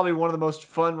that was probably one of the most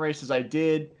fun races I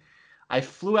did. I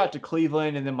flew out to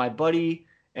Cleveland, and then my buddy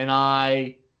and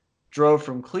I drove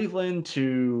from Cleveland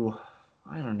to,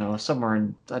 I don't know, somewhere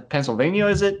in Pennsylvania,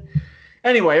 is it?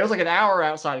 Anyway, it was like an hour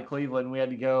outside of Cleveland. We had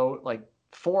to go like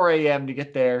 4 a.m. to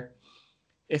get there.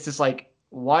 It's this like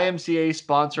YMCA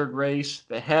sponsored race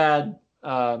that had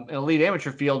an elite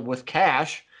amateur field with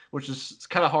cash, which is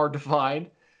kind of hard to find.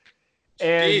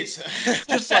 And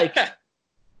just like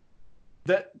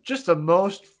just the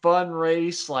most fun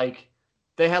race. Like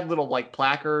they had little like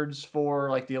placards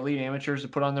for like the elite amateurs to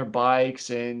put on their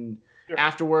bikes, and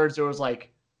afterwards there was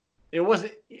like, it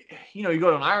wasn't, you know, you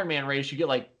go to an Ironman race, you get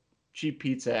like cheap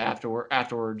pizza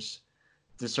afterwards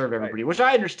to serve everybody, which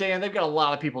I understand. They've got a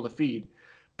lot of people to feed,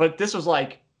 but this was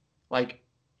like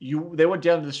they went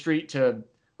down to the street to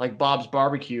like Bob's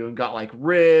Barbecue and got like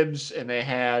ribs, and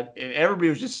everybody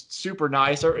was just super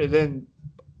nice. And then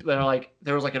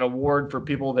there was like an award for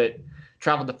people that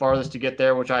traveled the farthest to get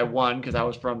there, which I won because I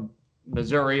was from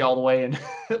Missouri all the way in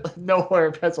nowhere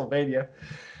in Pennsylvania.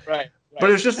 Right. But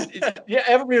it was just,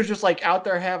 everybody was just like out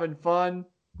there having fun.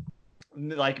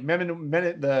 Like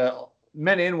the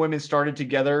men and women started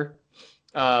together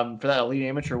for that elite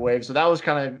amateur wave. So that was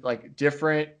kind of like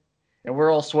different. And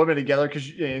we're all swimming together because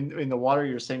in the water,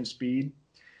 you're the same speed.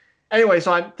 Anyway,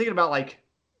 so I'm thinking about like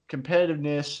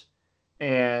competitiveness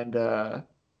and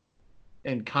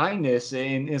kindness.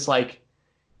 And it's like,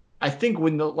 I think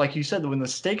like you said, when the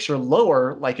stakes are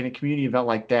lower, like in a community event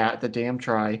like that, the Dam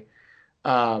Tri,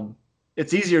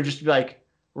 it's easier just to be like,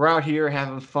 we're out here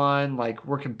having fun, like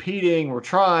we're competing, we're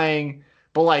trying,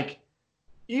 but like,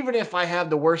 even if I have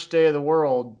the worst day of the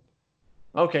world,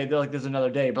 okay, there's another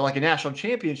day. But like a national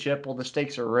championship, well, the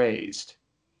stakes are raised,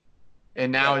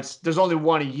 and now there's only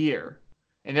one a year,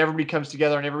 and everybody comes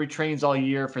together and everybody trains all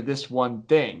year for this one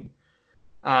thing.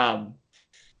 In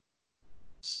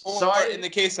the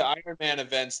case of Ironman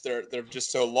events, they're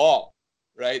just so long,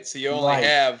 right? So you only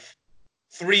have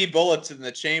 3 bullets in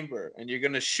the chamber, and you're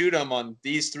going to shoot them on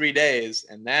these 3 days,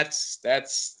 and that's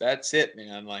it,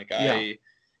 man. Like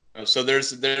so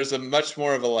there's a much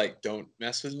more of a like, don't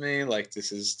mess with me, like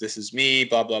this is me,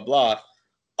 blah blah blah.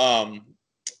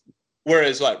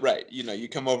 Whereas like, you know, you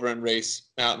come over and race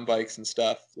mountain bikes and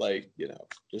stuff, like, you know,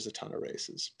 there's a ton of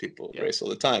races, people race all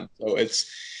the time, so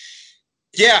it's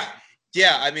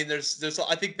I mean, there's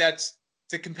I think that's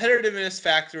the competitiveness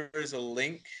factor is a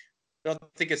link. I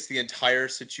don't think it's the entire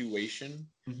situation,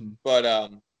 but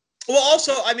well,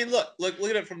 also, I mean, look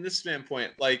at it from this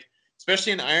standpoint, like,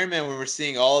 especially in Ironman, when we're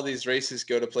seeing all of these races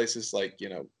go to places like, you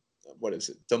know, what is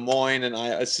it, Des Moines, and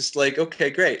it's just like, okay,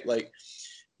 great, like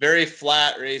very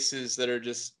flat races that are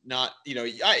just not, you know,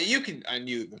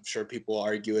 I'm sure people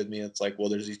argue with me. It's like, well,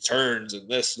 there's these turns and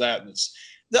this, that, and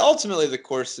ultimately the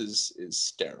course is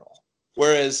sterile.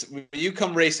 Whereas when you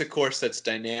come race a course that's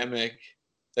dynamic,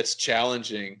 that's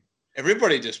challenging,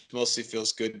 everybody just mostly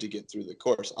feels good to get through the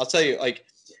course. I'll tell you, like,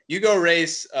 you go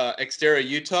race Xterra,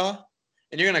 Utah,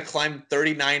 and you're going to climb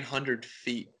 3,900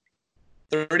 feet.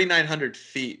 3,900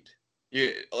 feet.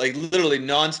 You like literally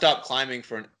nonstop climbing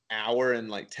for an hour and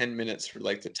like 10 minutes for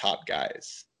like the top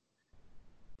guys.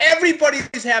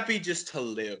 Everybody's happy just to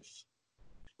live.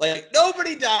 Like,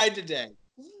 nobody died today.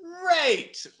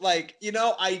 Great. Like, you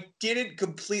know, I didn't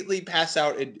completely pass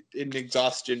out in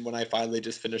exhaustion when I finally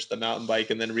just finished the mountain bike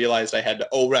and then realized I had to,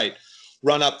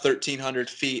 run up 1,300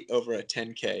 feet over a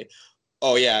 10K.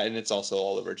 Oh, yeah, and it's also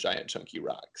all over giant chunky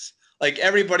rocks. Like,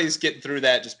 everybody's getting through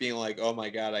that just being like, oh, my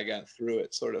God, I got through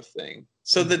it, sort of thing.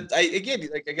 So, I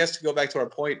guess to go back to our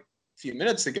point a few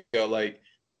minutes ago, like,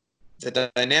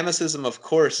 the dynamicism of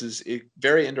course is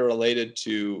very interrelated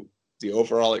to the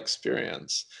overall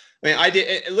experience. I mean,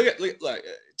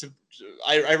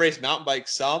 I raced mountain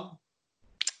bikes some.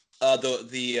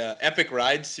 The Epic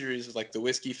Ride series, like the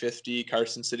Whiskey 50,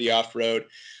 Carson City Off Road,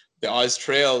 the Oz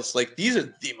Trails, like these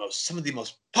are some of the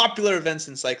most popular events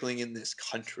in cycling in this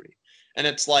country. And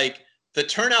it's like the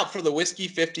turnout for the Whiskey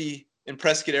 50 in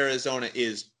Prescott, Arizona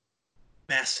is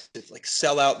massive, like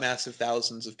sell out massive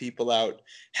thousands of people out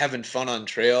having fun on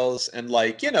trails. And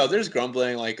like, you know, there's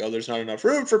grumbling like, oh, there's not enough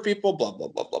room for people, blah, blah,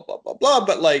 blah, blah, blah, blah, blah.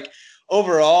 But like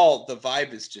overall, the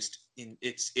vibe is just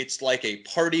it's like a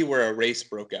party where a race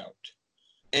broke out.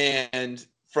 And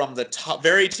from the top,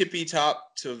 very tippy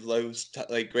top to those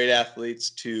like great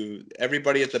athletes to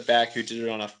everybody at the back who did it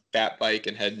on a fat bike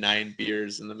and had 9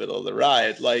 beers in the middle of the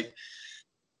ride, like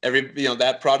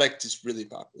that product is really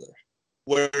popular.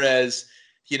 Whereas,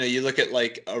 you look at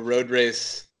like a road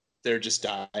race, they're just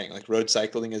dying. Like road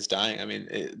cycling is dying. I mean,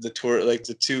 the tour, like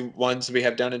the 2 ones we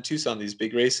have down in Tucson, these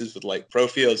big races with like pro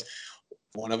fields,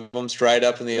 one of them's dried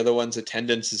up and the other one's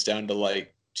attendance is down to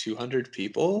like 200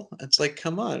 people. It's like,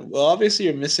 come on. Well, obviously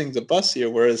you're missing the bus here.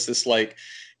 Whereas this like,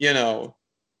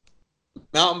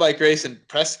 mountain bike race in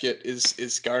Prescott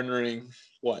is garnering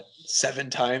what 7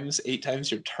 times, 8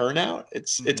 times your turnout.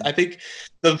 It's I think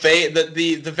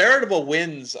the veritable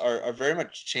wins are very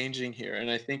much changing here, and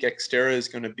I think Xterra is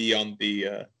going to be on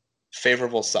the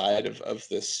favorable side of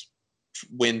this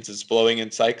winds is blowing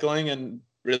in cycling and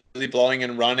really blowing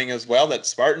in running as well. That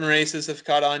Spartan races have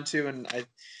caught on to, and I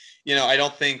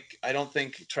don't think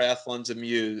triathlon's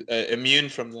immune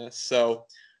from this. So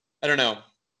I don't know.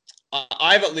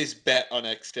 I've at least bet on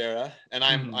Xterra, and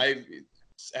I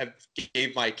have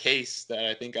gave my case that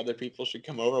I think other people should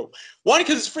come over. 1,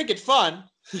 because it's freaking fun,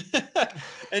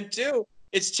 and 2,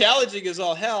 it's challenging as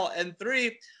all hell, and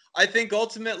 3, I think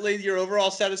ultimately your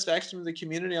overall satisfaction with the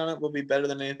community on it will be better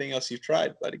than anything else you've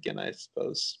tried. But again, I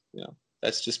suppose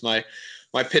that's just my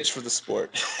pitch for the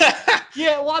sport.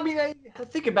 Yeah, well, I mean, I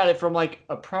think about it from like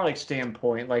a product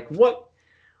standpoint. Like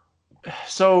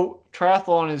so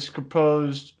triathlon is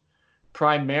composed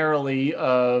primarily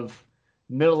of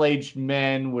middle-aged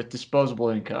men with disposable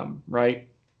income, right?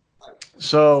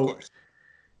 So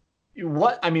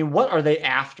what are they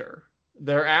after?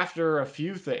 They're after a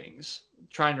few things,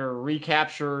 trying to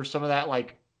recapture some of that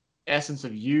like essence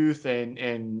of youth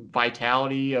and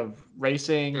vitality of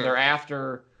racing. Sure. They're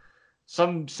after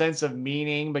some sense of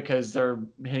meaning because they're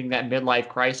hitting that midlife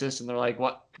crisis and they're like,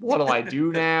 what do I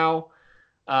do now?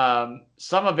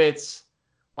 Some of it's,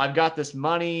 I've got this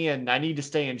money and I need to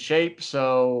stay in shape,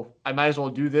 so I might as well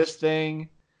do this thing.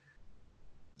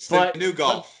 It's the new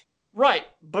golf. Right.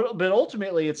 But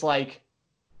ultimately it's like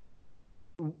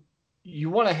you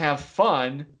want to have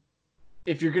fun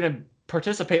if you're going to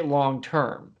participate long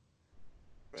term.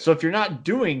 Right. So if you're not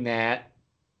doing that,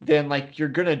 then like you're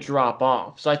going to drop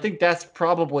off. So I think that's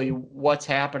probably what's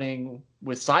happening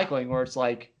with cycling, where it's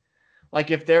like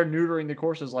if they're neutering the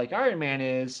courses like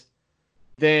Ironman is,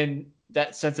 then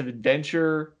that sense of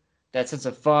adventure, that sense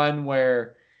of fun,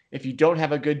 where if you don't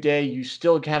have a good day, you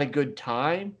still had a good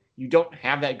time. You don't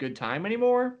have that good time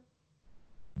anymore.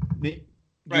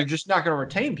 You're just not going to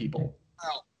retain people.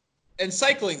 Well, and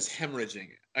cycling's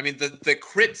hemorrhaging it. I mean, the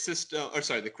CRIT system,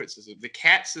 the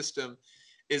CAT system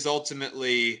is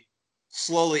ultimately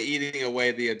slowly eating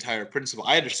away the entire principle.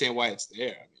 I understand why it's there.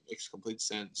 I mean, it makes complete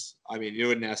sense. I mean, you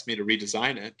wouldn't ask me to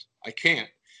redesign it. I can't.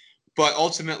 But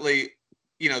ultimately,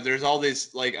 there's all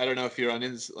these, like, I don't know if you're on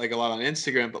a lot on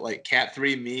Instagram, but like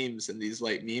Cat3 memes and these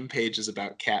like meme pages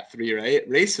about Cat3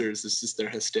 racers. It's just, they're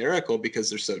hysterical because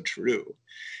they're so true.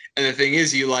 And the thing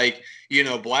is, you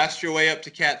blast your way up to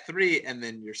Cat3 and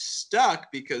then you're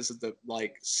stuck because of the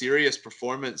like serious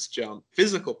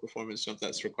physical performance jump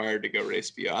that's required to go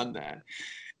race beyond that.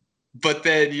 But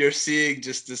then you're seeing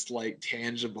just this like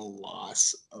tangible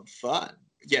loss of fun.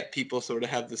 Yet people sort of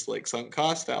have this like sunk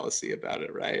cost fallacy about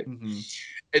it, right? Mm-hmm.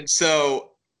 And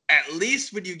so at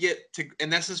least when you get to,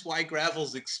 and this is why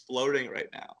gravel's exploding right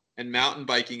now and mountain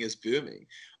biking is booming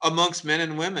amongst men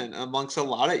and women, amongst a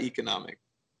lot of economic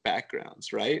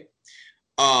backgrounds, right?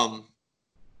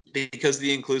 Because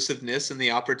the inclusiveness and the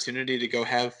opportunity to go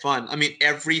have fun. I mean,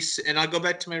 and I'll go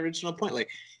back to my original point, like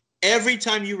every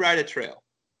time you ride a trail,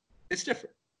 it's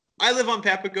different. I live on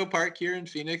Papago Park here in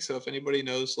Phoenix, so if anybody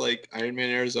knows like Ironman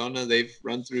Arizona, they've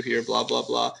run through here, blah, blah,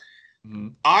 blah. Mm-hmm.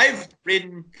 I've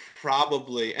ridden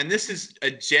probably, and this is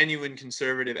a genuine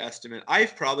conservative estimate,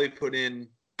 I've probably put in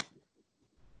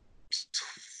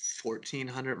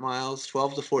 1,400 miles,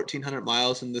 12 to 1,400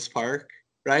 miles in this park,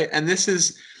 right? And this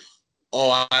is,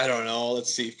 I don't know,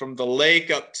 let's see, from the lake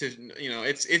up to,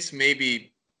 it's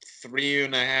maybe 3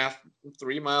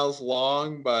 miles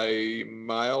long by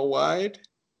mile wide.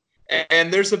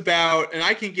 And there's and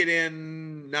I can get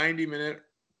in 90-minute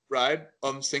ride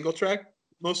on single track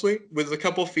mostly with a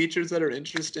couple features that are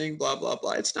interesting, blah, blah,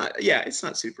 blah. It's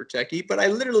not super techy, but I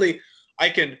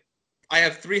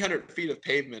have 300 feet of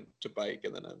pavement to bike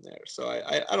and then I'm there. So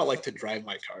I don't like to drive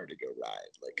my car to go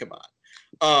ride. Like, come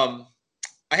on.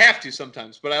 I have to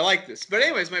sometimes, but I like this. But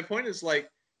anyways, my point is like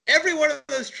every one of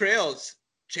those trails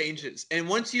changes, and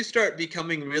once you start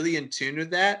becoming really in tune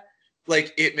with that,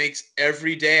 like it makes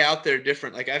every day out there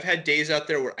different. Like I've had days out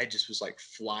there where I just was like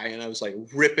flying, I was like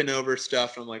ripping over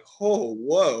stuff. I'm like, oh,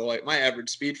 whoa! Like my average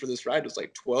speed for this ride was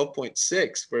like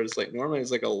 12.6, whereas like normally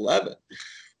it's like 11.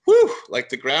 Whew! Like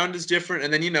the ground is different,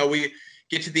 and then we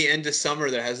get to the end of summer,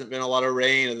 there hasn't been a lot of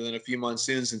rain, and then a few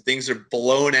monsoons, and things are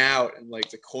blown out, and like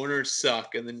the corners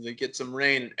suck, and then they get some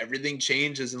rain, and everything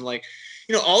changes, and like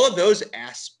all of those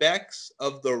aspects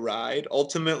of the ride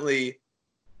ultimately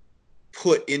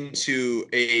put into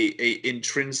a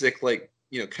intrinsic like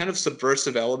kind of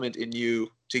subversive element in you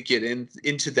to get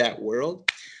into that world.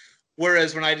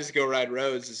 Whereas when I just go ride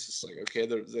roads, it's just like, okay,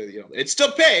 it's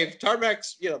still paved,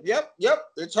 tarmac's, yep,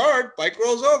 it's hard, bike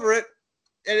rolls over it,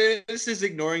 and this is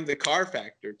ignoring the car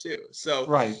factor too. So,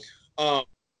 right,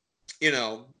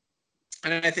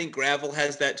 and I think gravel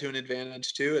has that to an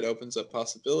advantage too. It opens up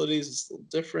possibilities. It's a little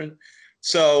different.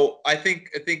 So I think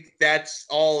that's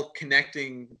all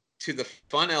connecting to the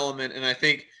fun element, and I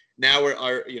think now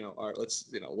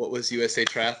what was USA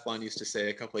Triathlon used to say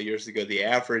a couple of years ago? The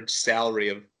average salary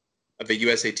of a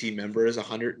USAT member is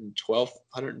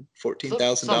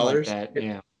 $114,000. something like that.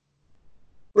 Yeah.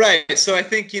 Right. So I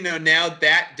think, now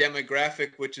that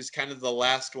demographic, which is kind of the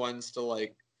last ones to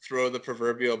like throw the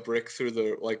proverbial brick through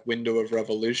the like window of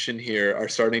revolution here, are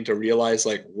starting to realize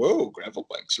like, whoa, gravel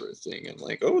bikes are a thing. And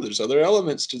like, oh, there's other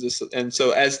elements to this. And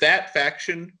so as that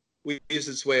faction weaves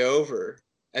its way over,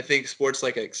 I think sports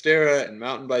like Xterra and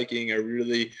mountain biking are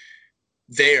really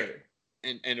there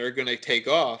and are going to take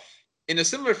off in a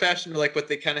similar fashion to like what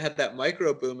they kind of had that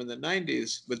micro boom in the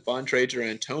 90s with Bontrager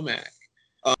and Tomac.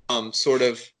 Sort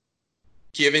of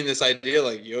giving this idea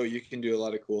like, yo, you can do a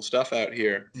lot of cool stuff out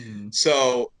here. Mm-hmm.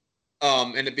 So,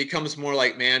 and it becomes more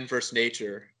like man versus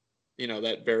nature,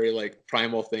 that very like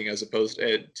primal thing as opposed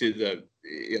to the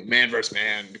man versus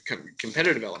man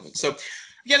competitive element. So,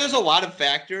 yeah, there's a lot of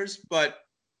factors, but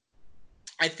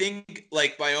I think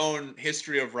like my own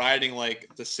history of riding like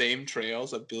the same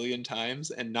trails a billion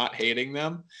times and not hating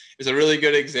them is a really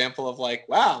good example of like,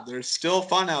 wow, there's still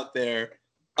fun out there.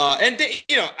 I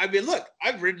mean, look,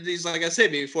 I've ridden these, like I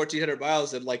said, maybe 1,400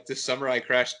 miles, and like this summer I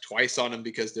crashed twice on them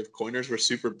because the corners were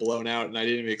super blown out, and I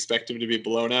didn't even expect them to be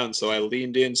blown out, and so I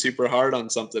leaned in super hard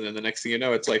on something, and the next thing you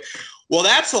know, it's like, well,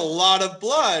 that's a lot of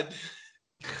blood,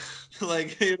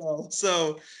 like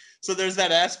so there's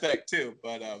that aspect too.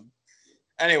 But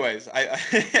anyways, I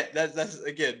that's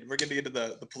again, we're getting into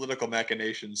the political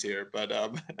machinations here, but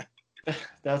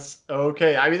That's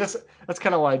okay. I mean, that's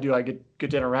kind of what I do. I get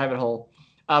down a rabbit hole.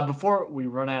 Before we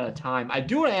run out of time, I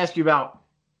do want to ask you about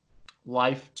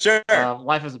life. Sure.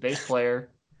 Life as a bass player.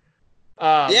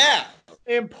 Yeah.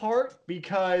 In part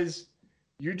because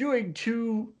you're doing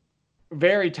two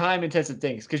very time intensive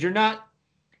things, because you're not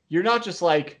just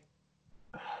like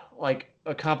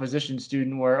a composition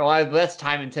student where that's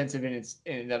time intensive in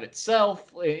and of itself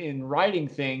in writing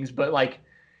things, but like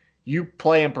you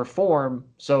play and perform,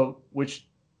 so which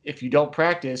if you don't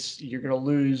practice, you're going to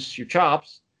lose your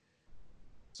chops.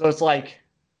 So it's like,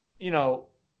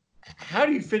 how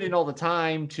do you fit in all the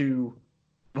time to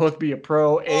both be a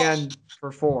pro and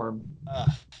perform?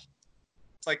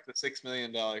 It's like the $6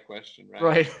 million question, right?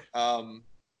 Right.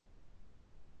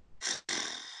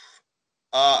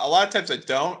 A lot of times I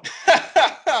don't. Is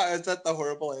that the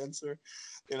horrible answer?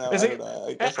 I don't know.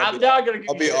 I guess I'm now going to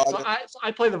give you shit. honest. So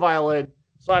I play the violin,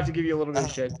 so I have to give you a little bit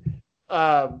of shit.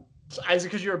 So is it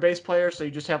because you're a bass player, so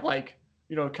you just have like,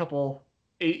 a couple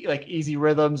like easy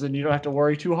rhythms and you don't have to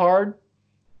worry too hard?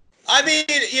 I mean,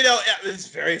 it's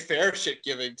very fair shit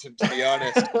giving, to be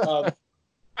honest.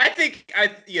 I think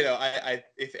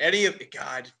if any of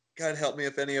God help me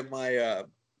if any of my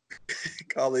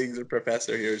colleagues or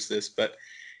professor hears this, but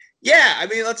yeah, I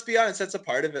mean, let's be honest, that's a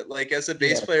part of it. Like as a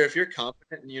bass player, if you're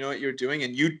competent and you know what you're doing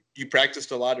and you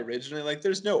practiced a lot originally, like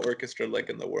there's no orchestra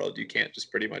like in the world you can't just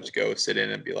pretty much go sit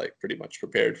in and be like pretty much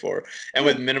prepared for, and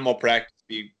with minimal practice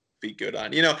be good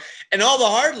on, and all the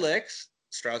hard licks,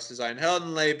 Strauss design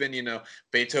Heldenleben,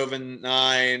 Beethoven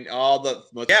 9,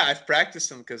 I've practiced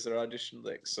them because they're audition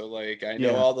licks. So like I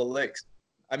know all the licks.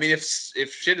 I mean, if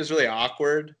shit is really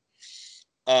awkward,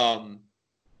 that's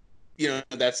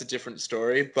a different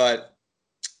story. But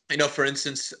for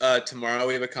instance, tomorrow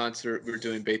we have a concert. We're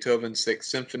doing Beethoven's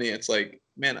Sixth Symphony. It's like,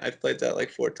 man, I've played that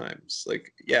like 4 times.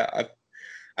 Like, yeah,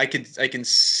 I can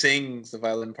sing the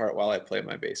violin part while I play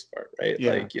my bass part, right?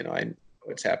 Yeah. Like, I know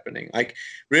what's happening. Like,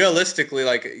 realistically,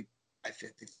 like, I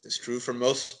think it's true for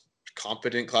most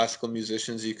competent classical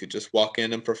musicians. You could just walk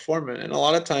in and perform it. And a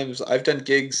lot of times I've done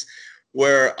gigs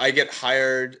where I get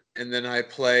hired and then I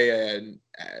play an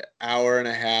hour and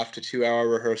a half to 2 hour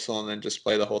rehearsal and then just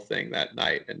play the whole thing that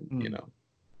night. And,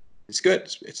 it's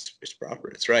good. It's proper.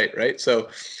 It's right. So,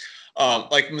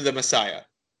 like the Messiah,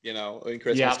 when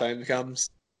Christmas time comes,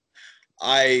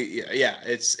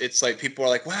 it's like people are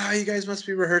like, wow, you guys must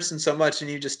be rehearsing so much. And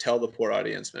you just tell the poor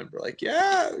audience member, like,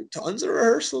 yeah, tons of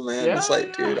rehearsal, man. Yeah, it's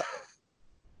like, dude, I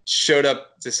showed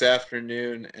up this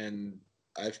afternoon and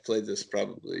I've played this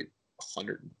probably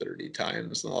 130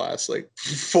 times in the last like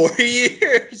 4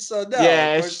 years. So no,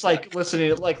 yeah, it's just like listening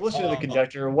to the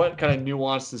conductor. What kind of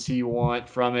nuance does he want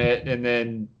from it, and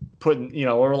then putting,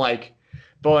 or like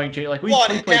bowing to like we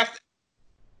play.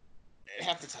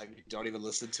 Half the time you don't even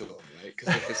listen to them, right?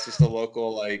 Because if it's just a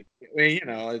local, like,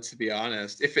 to be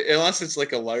honest, unless it's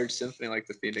like a large symphony like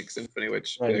the Phoenix Symphony,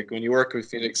 which like when you work with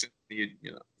Phoenix Symphony,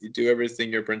 you do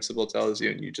everything your principal tells you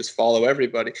and you just follow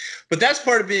everybody. But that's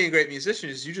part of being a great musician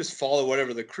is you just follow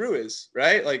whatever the crew is,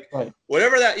 right? Like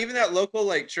whatever even that local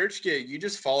like church gig, you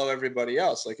just follow everybody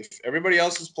else. Like if everybody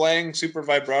else is playing super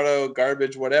vibrato,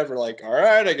 garbage, whatever, like, all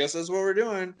right, I guess that's what we're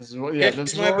doing. This is what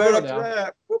my boat up to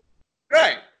that.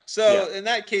 Right. So in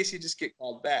that case, you just get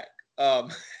called back. So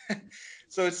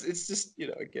it's just,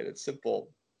 again, it's simple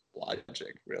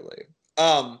logic, really.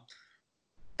 But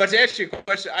to answer your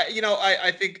question,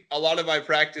 I think a lot of my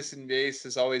practice in bass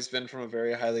has always been from a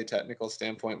very highly technical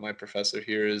standpoint. My professor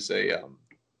here is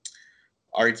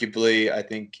arguably, I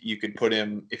think you could put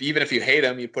him, even if you hate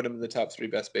him, you put him in the top 3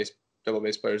 best double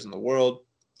bass players in the world.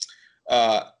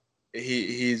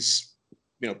 He's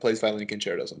plays violin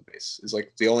concertos on bass. Is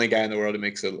like the only guy in the world who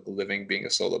makes a living being a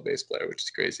solo bass player, which is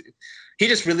crazy. He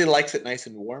just really likes it nice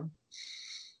and warm.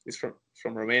 He's from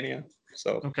Romania.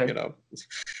 So,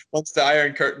 once the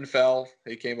Iron Curtain fell,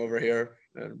 he came over here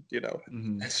and,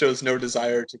 shows no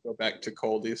desire to go back to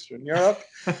cold Eastern Europe.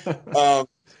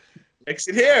 Makes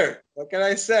it here. What can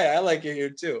I say? I like it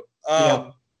here too.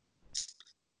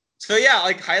 So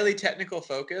like highly technical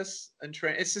focus and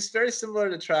train. It's just very similar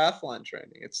to triathlon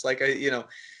training. It's like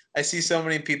I see so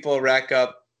many people rack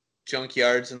up junk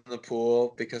yards in the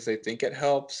pool because they think it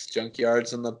helps. Junk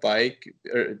yards on the bike,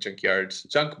 or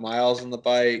junk miles on the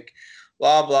bike,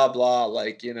 blah blah blah.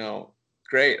 Like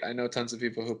great. I know tons of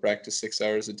people who practice 6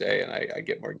 hours a day, and I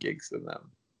get more gigs than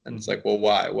them. And it's like, well,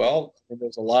 why? Well,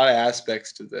 there's a lot of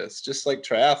aspects to this. Just like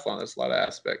triathlon, there's a lot of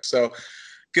aspects. So.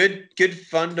 Good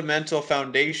fundamental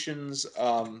foundations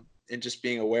and just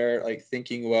being aware, like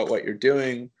thinking about what you're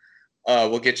doing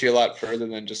will get you a lot further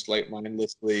than just like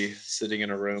mindlessly sitting in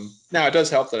a room. Now it does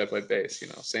help that I play bass,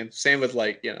 same with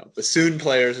like, bassoon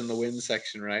players in the wind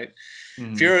section, right?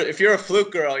 If you're a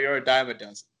flute girl, you're a dime a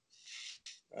dozen,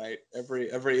 right?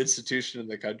 Every institution in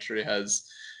the country has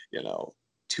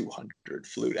 200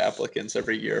 flute applicants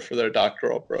every year for their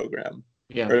doctoral program.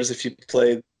 Whereas if you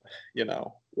play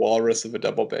walrus of a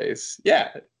double bass,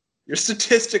 you're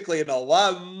statistically in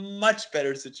a much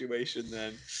better situation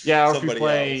than or if you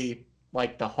play else.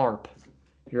 Like the harp,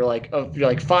 you're like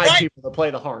 5 people to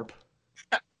play the harp.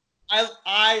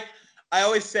 I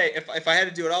always say if I had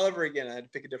to do it all over again, I had to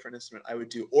pick a different instrument. I would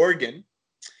do organ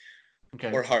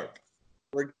or harp.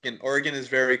 Organ is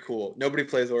very cool. Nobody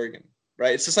plays organ,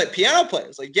 right? It's just like piano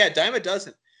players. Like dime a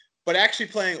dozen. But actually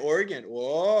playing organ,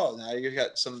 whoa, now you've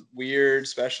got some weird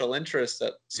special interest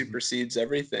that supersedes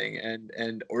everything.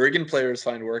 And organ players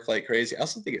find work like crazy. I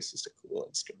also think it's just a cool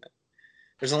instrument.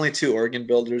 There's only 2 organ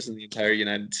builders in the entire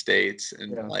United States.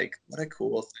 And like, what a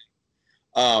cool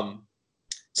thing.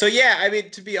 So I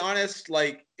mean, to be honest,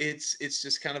 like it's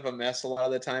just kind of a mess a lot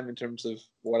of the time in terms of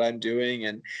what I'm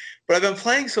doing. But I've been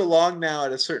playing so long now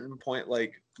at a certain point,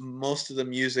 like most of the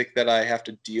music that I have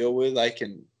to deal with,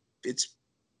 it's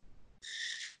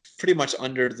pretty much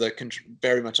under the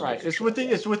very much right. It's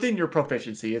within your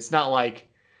proficiency. It's not like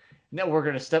we're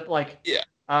gonna step like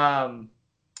why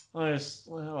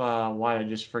did I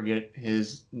just forget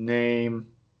his name?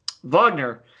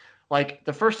 Wagner. Like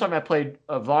the first time I played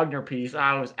a Wagner piece,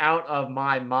 I was out of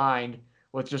my mind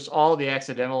with just all the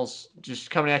accidentals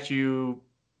just coming at you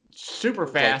super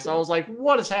fast. I was like,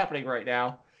 what is happening right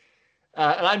now?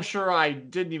 And I'm sure I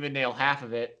didn't even nail half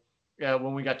of it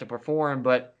when we got to perform,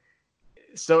 but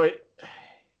if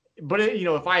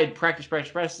I had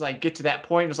practiced, like get to that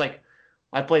point, it's like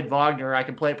I played Wagner, I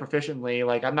can play it proficiently.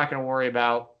 Like I'm not going to worry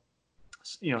about,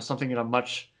 something in a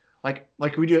much like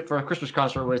we do it for a Christmas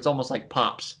concert where it's almost like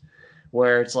pops,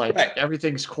 where it's like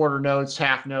everything's quarter notes,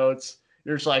 half notes.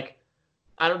 You're just like,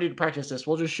 I don't need to practice this.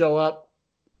 We'll just show up.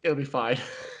 It'll be fine.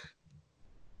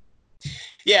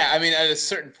 I mean, at a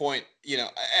certain point,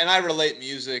 and I relate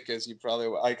music as you probably,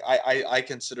 like, I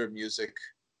consider music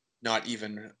not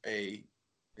even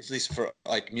at least for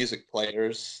like music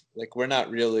players, like we're not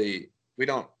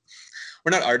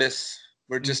artists.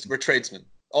 We're tradesmen.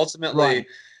 Ultimately, Right.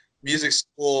 music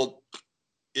school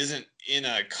isn't in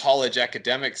a college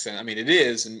academic sense. I mean, it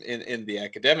is in the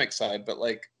academic side, but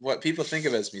like what people think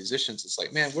of as musicians, it's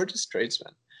like, man, we're just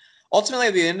tradesmen. Ultimately,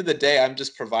 at the end of the day, I'm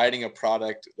just providing a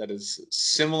product that is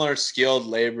similar skilled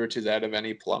labor to that of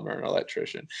any plumber or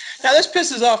electrician. Now, this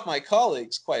pisses off my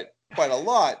colleagues quite a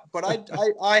lot, but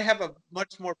I have a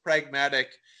much more pragmatic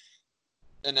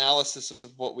analysis of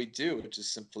what we do, which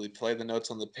is simply play the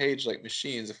notes on the page like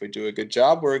machines. If we do a good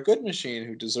job, we're a good machine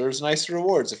who deserves nice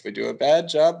rewards. If we do a bad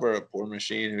job, we're a poor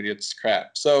machine who gets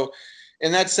crap. So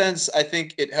in that sense, I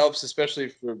think it helps, especially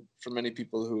for many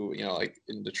people who, like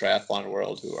in the triathlon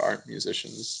world who aren't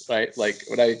musicians, right? Like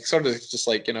what I sort of just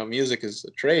like, music is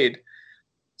a trade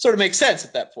sort of makes sense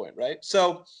at that point, right?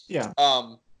 So Yeah.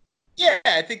 yeah,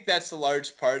 I think that's a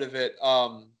large part of it.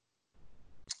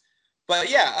 But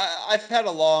yeah, I've had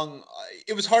a long.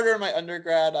 It was harder in my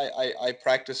undergrad. I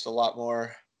practiced a lot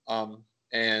more,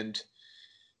 and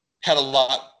had a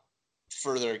lot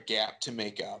further gap to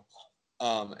make up.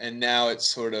 And now it's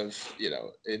sort of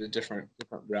in a different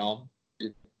realm.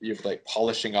 You're like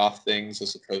polishing off things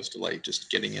as opposed to like just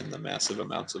getting in the massive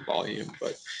amounts of volume.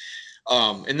 But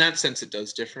in that sense, it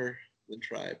does differ than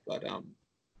tri. But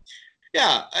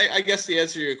yeah, I guess the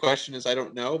answer to your question is I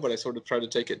don't know, but I sort of try to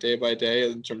take it day by day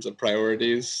in terms of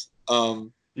priorities.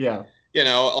 Yeah.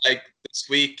 Like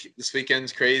this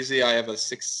weekend's crazy. I have a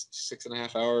 6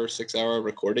 hour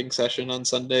recording session on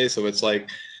Sunday. So it's like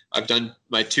I've done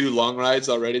my 2 long rides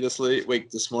already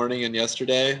this morning and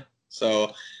yesterday.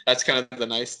 So that's kind of the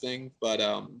nice thing. But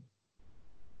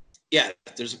yeah,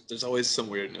 there's always some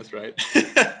weirdness, right?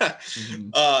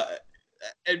 Mm-hmm.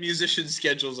 And musicians'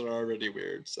 schedules are already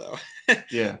weird, so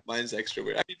Yeah. mine's extra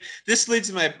weird. I mean, this leads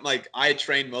to my I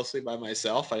train mostly by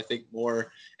myself. I think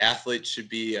more athletes should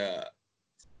be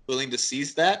willing to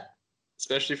seize that,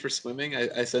 especially for swimming.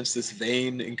 I sense this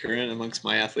vein and current amongst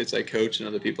my athletes I coach and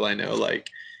other people I know, like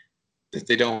if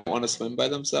they don't want to swim by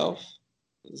themselves,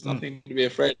 there's nothing to be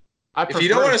afraid. I If you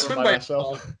don't prefer to want to swim swim by by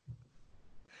myself. yourself,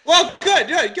 well,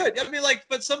 good. I mean, like,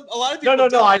 but a lot of No, people no, no.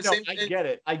 don't. I The know. same. I get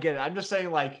it. I get it. I'm just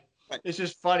saying, like, Right. it's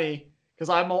just funny because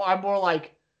I'm more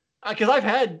like, because I've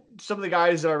had some of the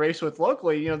guys that I race with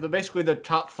locally. Basically the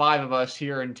top 5 of us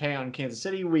here in town, Kansas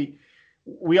City.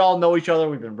 We all know each other.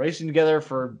 We've been racing together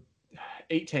for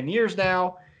 8-10 years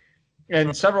now,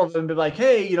 and several of them been like,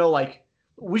 hey, like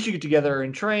we should get together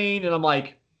and train. And I'm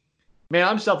like, man,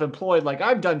 I'm self-employed. Like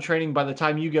I'm done training by the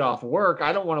time you get off work.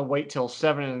 I don't want to wait till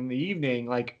 7 in the evening.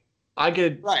 Like I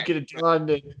could Right. get it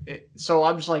done. So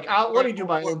I'm just like, let me do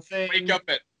my own Wake thing. up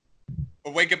at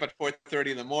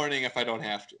 4:30 in the morning if I don't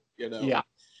have to. Yeah.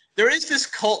 There is this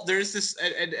cult. There's this,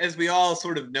 and as we all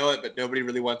sort of know it, but nobody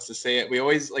really wants to say it. We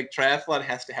always like triathlon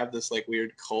has to have this like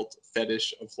weird cult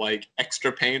fetish of like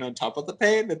extra pain on top of the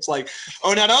pain. It's like,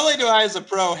 oh, not only do I as a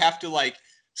pro have to like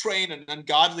train an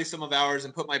ungodly sum of hours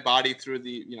and put my body through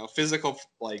the physical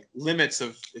like limits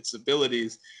of its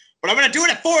abilities, but I'm gonna do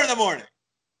it at 4 in the morning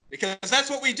because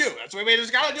that's what we do. That's what we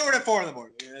just gotta do it at 4 in the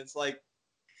morning. And it's like,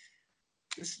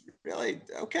 it's really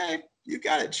okay. You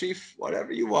got it, Chief.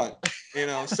 Whatever you want.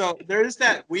 So there's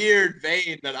that weird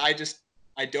vein that I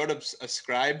don't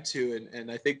ascribe to, and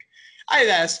I think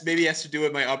maybe it has to do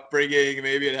with my upbringing,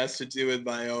 maybe it has to do with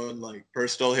my own like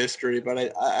personal history, but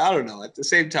I don't know. At the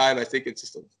same time, I think it's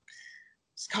just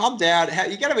calm down.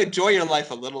 You got to enjoy your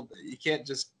life a little bit. You can't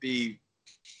just be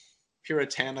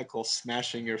puritanical,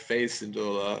 smashing your face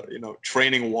into a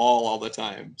training wall all the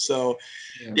time. So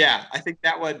yeah, I think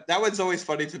that one's always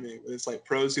funny to me. It's like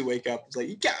pros who wake up. It's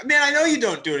like, man, I know you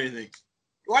don't do anything.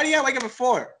 Why do you gotta wake up at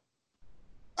 4?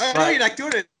 I know you're not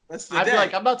doing it. That's the I'd day. be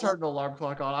like, I'm not turning the alarm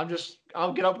clock on.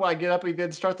 I'll get up when I get up and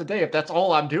then start the day if that's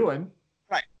all I'm doing.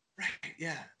 Right.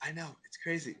 Yeah, I know. It's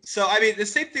crazy. So I mean, the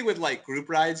same thing with like group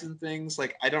rides and things.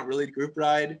 Like I don't really group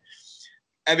ride.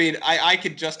 I mean, I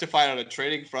could justify it on a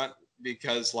training front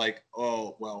because like,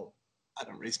 oh well, I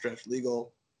don't race draft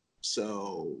legal,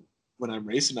 so when I'm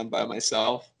racing, I'm by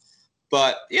myself.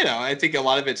 But I think a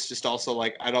lot of it's just also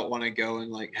like I don't want to go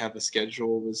and like have a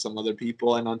schedule with some other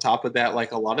people, and on top of that,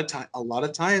 like a lot of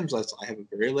times I have a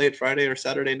very late Friday or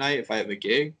Saturday night if I have a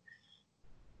gig,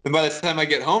 and by the time I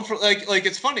get home from like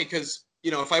it's funny because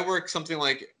if I work something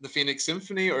like the Phoenix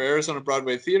Symphony or Arizona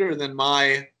Broadway Theater, then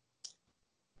the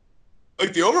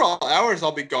overall hours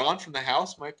I'll be gone from the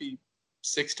house might be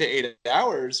 6 to 8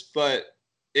 hours, but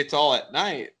it's all at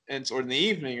night or in the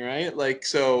evening, right? Like,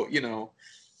 so,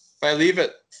 if I leave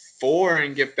at 4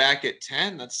 and get back at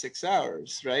 10, that's 6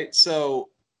 hours, right? So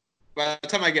by the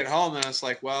time I get home, then it's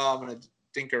like, well, I'm going to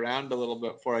dink around a little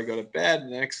bit before I go to bed.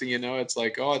 And the next thing you know, it's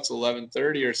like, oh, it's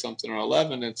 11:30 or something, or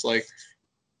 11. It's like,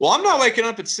 well, I'm not waking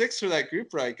up at 6 for that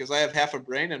group ride because I have half a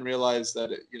brain and realize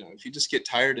that, if you just get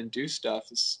tired and do stuff,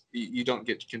 you don't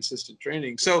get consistent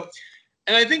training. So,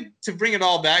 and I think to bring it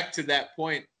all back to that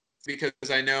point, because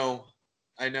I know,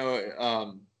 my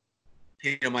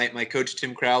coach,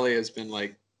 Tim Crowley, has been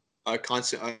like a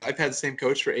constant. I've had the same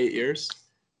coach for 8 years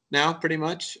now, pretty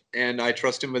much. And I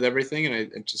trust him with everything.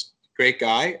 And just great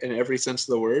guy in every sense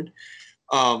of the word.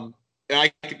 And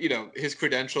his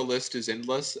credential list is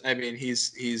endless. I mean,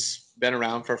 he's been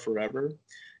around for forever.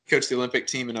 Coached the Olympic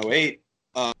team in 2008,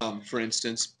 for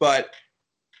instance. But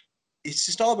it's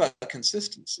just all about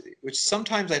consistency, which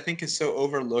sometimes I think is so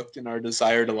overlooked in our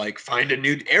desire to like find a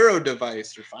new aero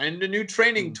device or find a new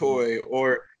training toy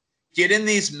or get in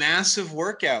these massive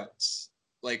workouts.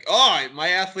 Like, oh, my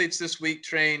athletes this week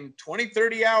trained 20,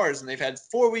 30 hours and they've had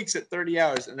 4 weeks at 30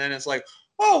 hours. And then it's like,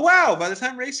 oh, wow, by the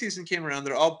time race season came around,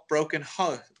 they're all broken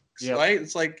hugs, right?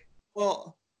 It's like,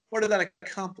 well, what did that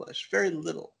accomplish? Very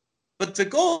little. But the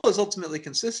goal is ultimately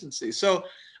consistency. So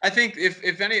I think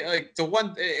if any, like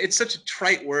it's such a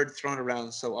trite word thrown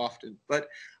around so often, but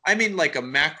I mean like a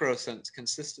macro sense,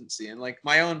 consistency. And like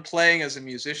my own playing as a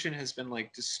musician has been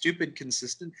like just stupid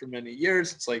consistent for many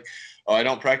years. It's like, oh, I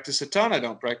don't practice a ton. I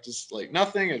don't practice like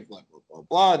nothing and blah, blah, blah,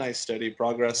 blah. And I study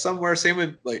progress somewhere. Same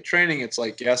with like training. It's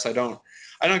like, yes, I don't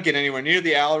get anywhere near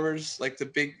the hours like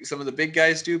some of the big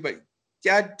guys do, but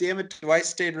God damn it, do I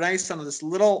stay nice on this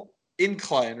little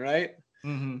incline, right?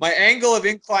 Mm-hmm. My angle of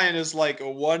incline is like a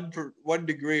 1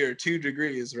 degree or 2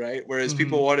 degrees, right? Whereas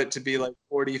people want it to be like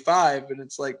 45, and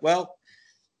it's like, well,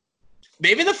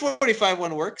 maybe the 45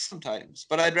 one works sometimes,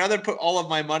 but I'd rather put all of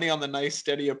my money on the nice,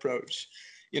 steady approach.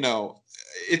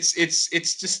 It's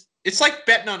like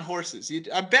betting on horses.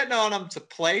 I'm betting on them to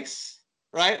place,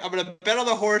 right? I'm going to bet on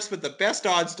the horse with the best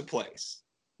odds to place,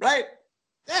 right?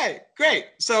 Hey, great.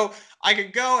 So I can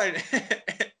go and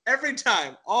every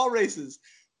time, all races,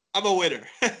 I'm a winner,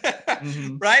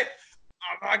 right?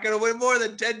 I'm not going to win more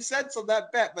than 10 cents on that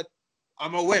bet, but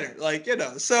I'm a winner. Like,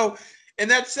 so in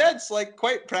that sense, like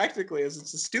quite practically, as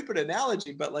it's a stupid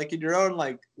analogy, but like in your own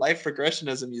like life progression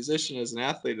as a musician, as an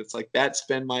athlete, it's like that's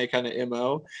been my kind of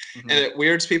MO. And it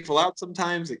weirds people out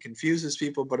sometimes. It confuses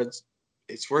people, but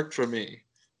it's worked for me.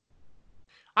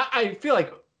 I feel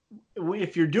like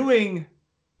if you're doing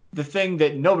the thing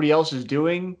that nobody else is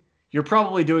doing, you're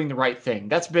probably doing the right thing.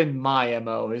 That's been my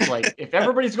MO, is like, if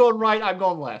everybody's going right, I'm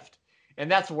going left. And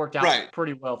that's worked out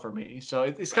pretty well for me. So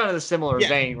it's kind of the similar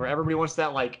vein where everybody wants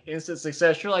that like instant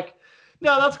success. You're like,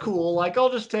 no, that's cool. Like,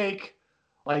 I'll just take,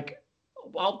 like,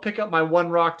 I'll pick up my one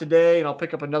rock today and I'll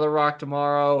pick up another rock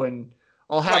tomorrow and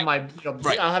I'll have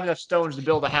I'll have enough stones to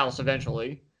build a house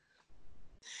eventually.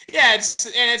 Yeah, it's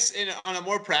on a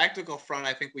more practical front.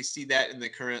 I think we see that in the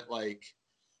current like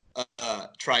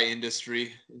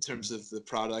industry in terms of the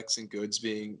products and goods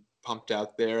being pumped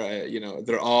out there.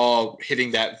 They're all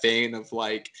hitting that vein of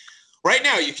like, right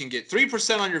now you can get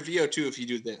 3% on your VO2 if you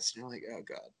do this. And you're like, oh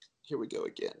God, here we go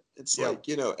again. It's like,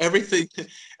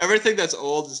 everything that's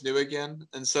old is new again.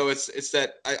 And so it's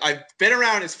that I've been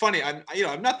around. It's funny.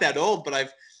 I'm not that old, but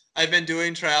I've been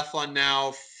doing triathlon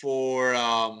now for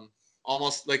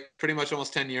almost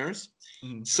 10 years.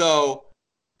 So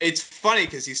it's funny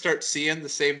because you start seeing the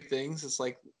same things. It's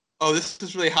like, oh, this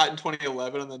was really hot in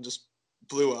 2011 and then just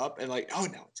blew up, and like, oh,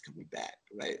 now it's coming back,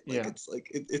 right? Like, it's like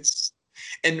it's,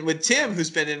 and with Tim,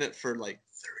 who's been in it for like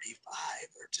 35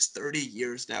 or just 30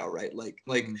 years now, right? Like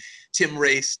Tim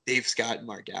raced Dave Scott and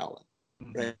Mark Allen,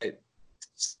 right?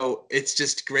 So it's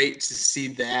just great to see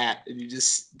that, and you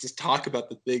just talk about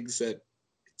the things that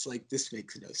it's like, this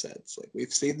makes no sense. Like,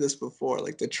 we've seen this before.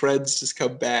 Like, the trends just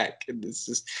come back, and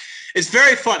it's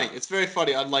very funny. It's very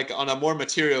funny on a more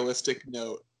materialistic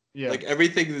note. Yeah. Like,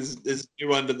 everything is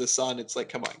new under the sun. It's like,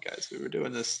 come on, guys, we were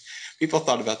doing this. People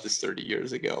thought about this 30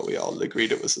 years ago. We all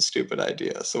agreed it was a stupid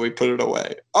idea, so we put it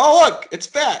away. Oh, look, it's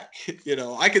back.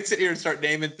 I could sit here and start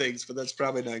naming things, but that's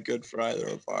probably not good for either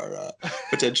of our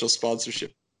potential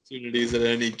sponsorship opportunities at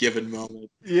any given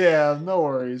moment. Yeah, no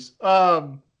worries.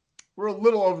 We're a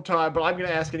little over time, but I'm going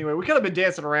to ask anyway. We kind of been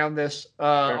dancing around this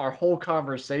our whole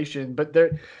conversation, but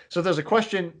there's a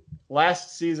question.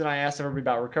 Last season, I asked everybody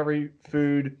about recovery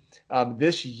food.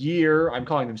 This year, I'm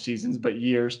calling them seasons, but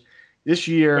years. This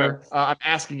year, I'm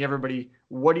asking everybody,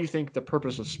 what do you think the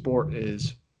purpose of sport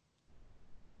is?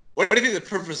 What do you think the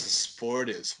purpose of sport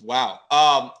is? Wow.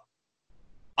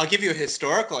 I'll give you a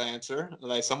historical answer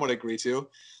that I somewhat agree to.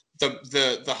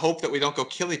 The hope that we don't go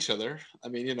kill each other. I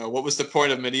mean, what was the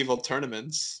point of medieval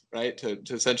tournaments, right? To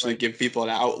essentially give people an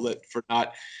outlet for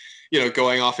not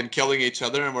going off and killing each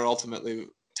other, and we're ultimately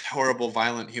horrible,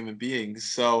 violent human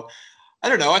beings. So I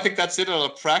don't know. I think that's it on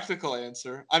a practical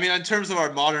answer. I mean, in terms of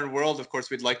our modern world, of course,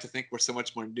 we'd like to think we're so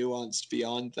much more nuanced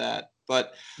beyond that.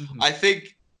 But Mhm.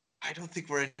 I don't think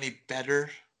we're any better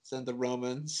than the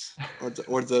Romans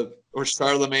or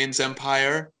Charlemagne's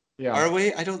empire, Yeah. are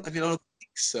we? I don't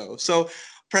think so. So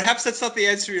perhaps that's not the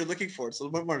answer you're looking for. It's a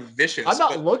little bit more vicious. I'm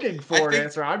not but looking I for an think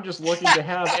answer. I'm just looking to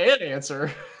have an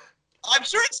answer. I'm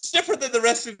sure it's different than the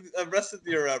rest of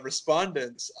your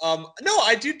respondents. No,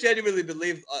 I do genuinely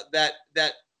believe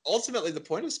that ultimately the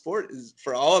point of sport is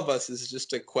for all of us is just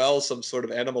to quell some sort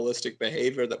of animalistic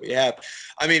behavior that we have.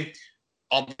 I mean,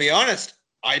 I'll be honest.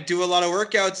 I do a lot of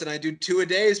workouts and I do 2 a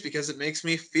days because it makes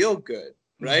me feel good,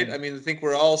 right? Mhm. I mean, I think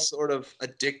we're all sort of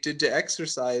addicted to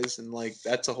exercise, and like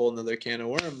that's a whole nother can of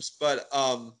worms. But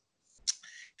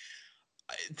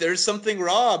there's something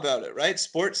raw about it, right?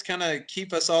 Sports kind of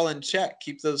keep us all in check,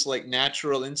 keep those like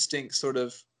natural instincts sort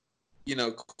of,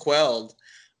 quelled.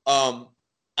 Um,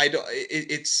 I don't.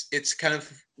 It's kind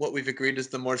of what we've agreed is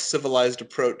the more civilized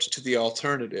approach to the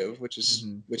alternative,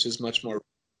 Mhm. which is much more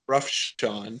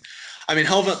roughshod. I mean,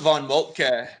 Helmut von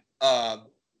Moltke,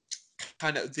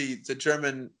 kind of the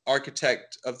German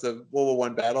architect of the World War I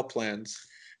battle plans.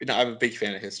 I'm a big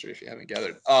fan of history, if you haven't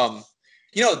gathered.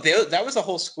 That was a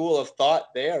whole school of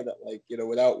thought there that, like,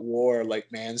 without war,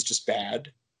 like, man's just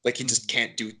bad. Like, he just Mhm.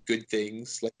 can't do good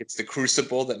things. Like, it's the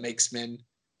crucible that makes men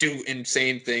do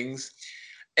insane things.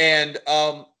 And,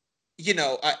 I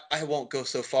won't go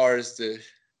so far as to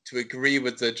agree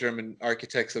with the German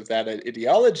architects of that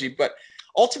ideology, but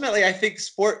ultimately, I think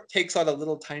sport takes on a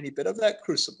little tiny bit of that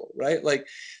crucible, right? Like,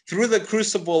 through the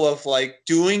crucible of, like,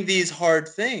 doing these hard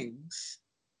things,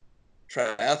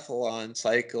 triathlon,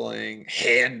 cycling,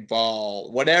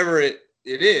 handball, whatever it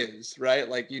is, right?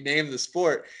 Like, you name the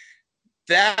sport,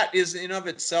 that is in of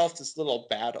itself this little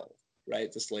battle, right?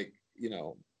 This, like,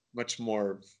 much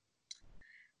more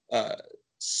uh,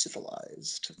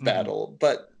 civilized Mhm. battle.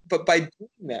 But by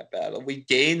doing that battle, we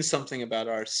gain something about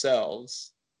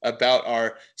ourselves, about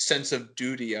our sense of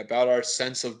duty, about our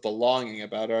sense of belonging,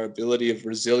 about our ability of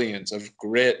resilience, of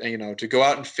grit. To go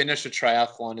out and finish a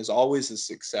triathlon is always a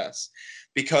success,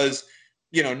 because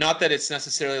not that it's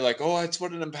necessarily like, oh, it's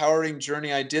what an empowering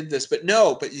journey, I did this, but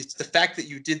no, but it's the fact that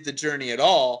you did the journey at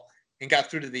all and got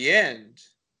through to the end.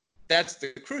 That's the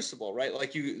crucible, right?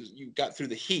 Like, you got through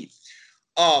the heat.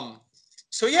 um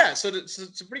so yeah, so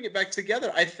to bring it back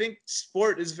together, I think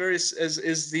sport is very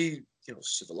is the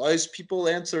civilized people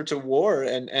answer to war,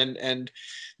 and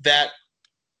that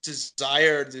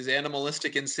desire, these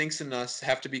animalistic instincts in us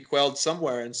have to be quelled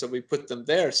somewhere, and so we put them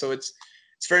there. So it's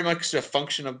very much a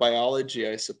function of biology,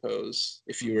 I suppose,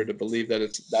 if you were Mhm. to believe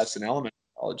that that's an element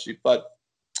of biology. But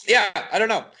yeah, I don't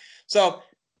know. So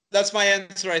that's my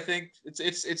answer. I think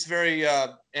it's very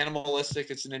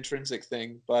animalistic. It's an intrinsic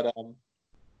thing, but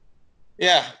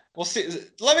yeah, we'll see.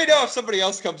 Let me know if somebody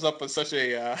else comes up with such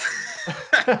a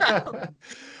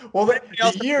Well, anybody the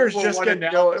else has year's World just War I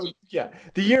getting going. analogy. Yeah,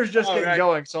 the year's just All getting right.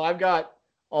 going. So I've got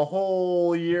a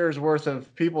whole year's worth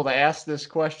of people to ask this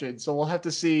question. So we'll have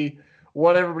to see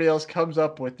what everybody else comes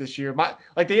up with this year.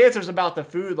 The answers about the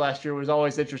food last year was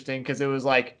always interesting because it was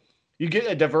like you get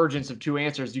a divergence of two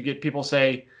answers. You get people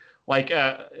say like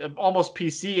almost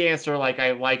PC answer like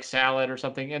I like salad or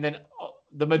something, and then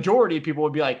the majority of people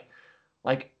would be like,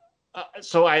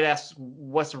 so I'd ask,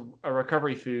 what's a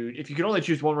recovery food? If you could only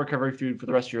choose one recovery food for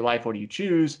the rest of your life, what do you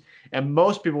choose? And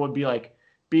most people would be like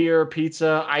beer,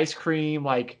 pizza, ice cream,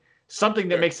 like something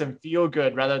that Sure. makes them feel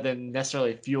good rather than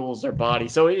necessarily fuels their body.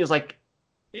 So it is like,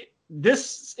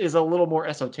 this is a little more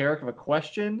esoteric of a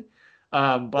question,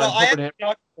 but Well, I'm I am hoping to. a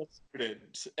doctoral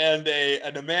student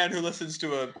and a man who listens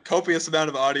to a copious amount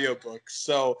of audiobooks.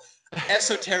 So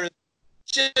esoteric,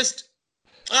 just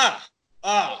ah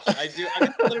I do. I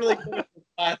mean, literally going to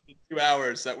class in 2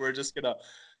 hours that we're just gonna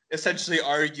essentially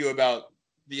argue about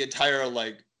the entire,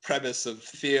 like, premise of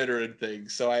theater and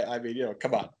things. So I mean,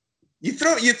 come on. You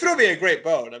threw me a great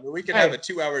bone. I mean, we could have a Hey,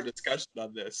 2 hour discussion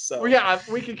on this. well, So yeah,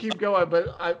 we can keep going,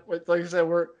 but like I said,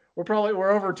 we're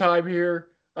over time here,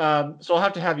 so I'll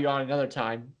have to have you on another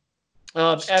time.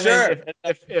 Evan, sure.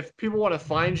 if people want to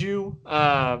find you,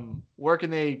 where can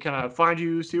they kind of find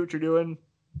you? See what you're doing.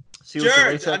 See what your Sure.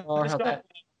 races I'm are. just How that.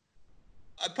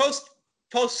 I post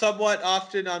somewhat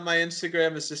often on my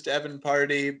Instagram. It's just Evan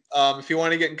Party. If you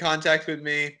want to get in contact with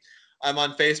me, I'm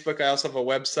on Facebook. I also have a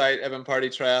website, Evan Party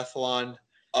Triathlon.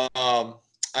 Um,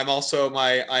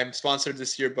 I'm sponsored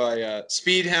this year by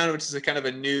Speedhound, which is a kind of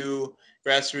a new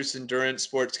grassroots endurance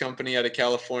sports company out of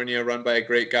California, run by a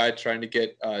great guy trying to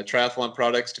get triathlon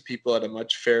products to people at a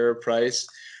much fairer price.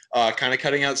 kind of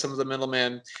cutting out some of the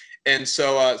middleman. And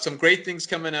so some great things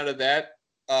coming out of that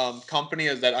company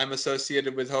that I'm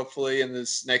associated with, hopefully in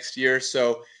this next year.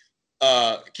 So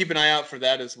keep an eye out for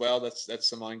that as well. That's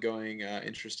some ongoing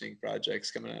interesting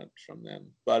projects coming out from them.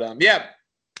 But yeah,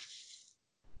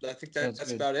 I think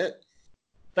that's about it.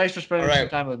 Thanks for spending some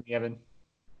time with me, Evan.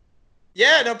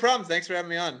 Yeah, no problem. Thanks for having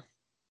me on.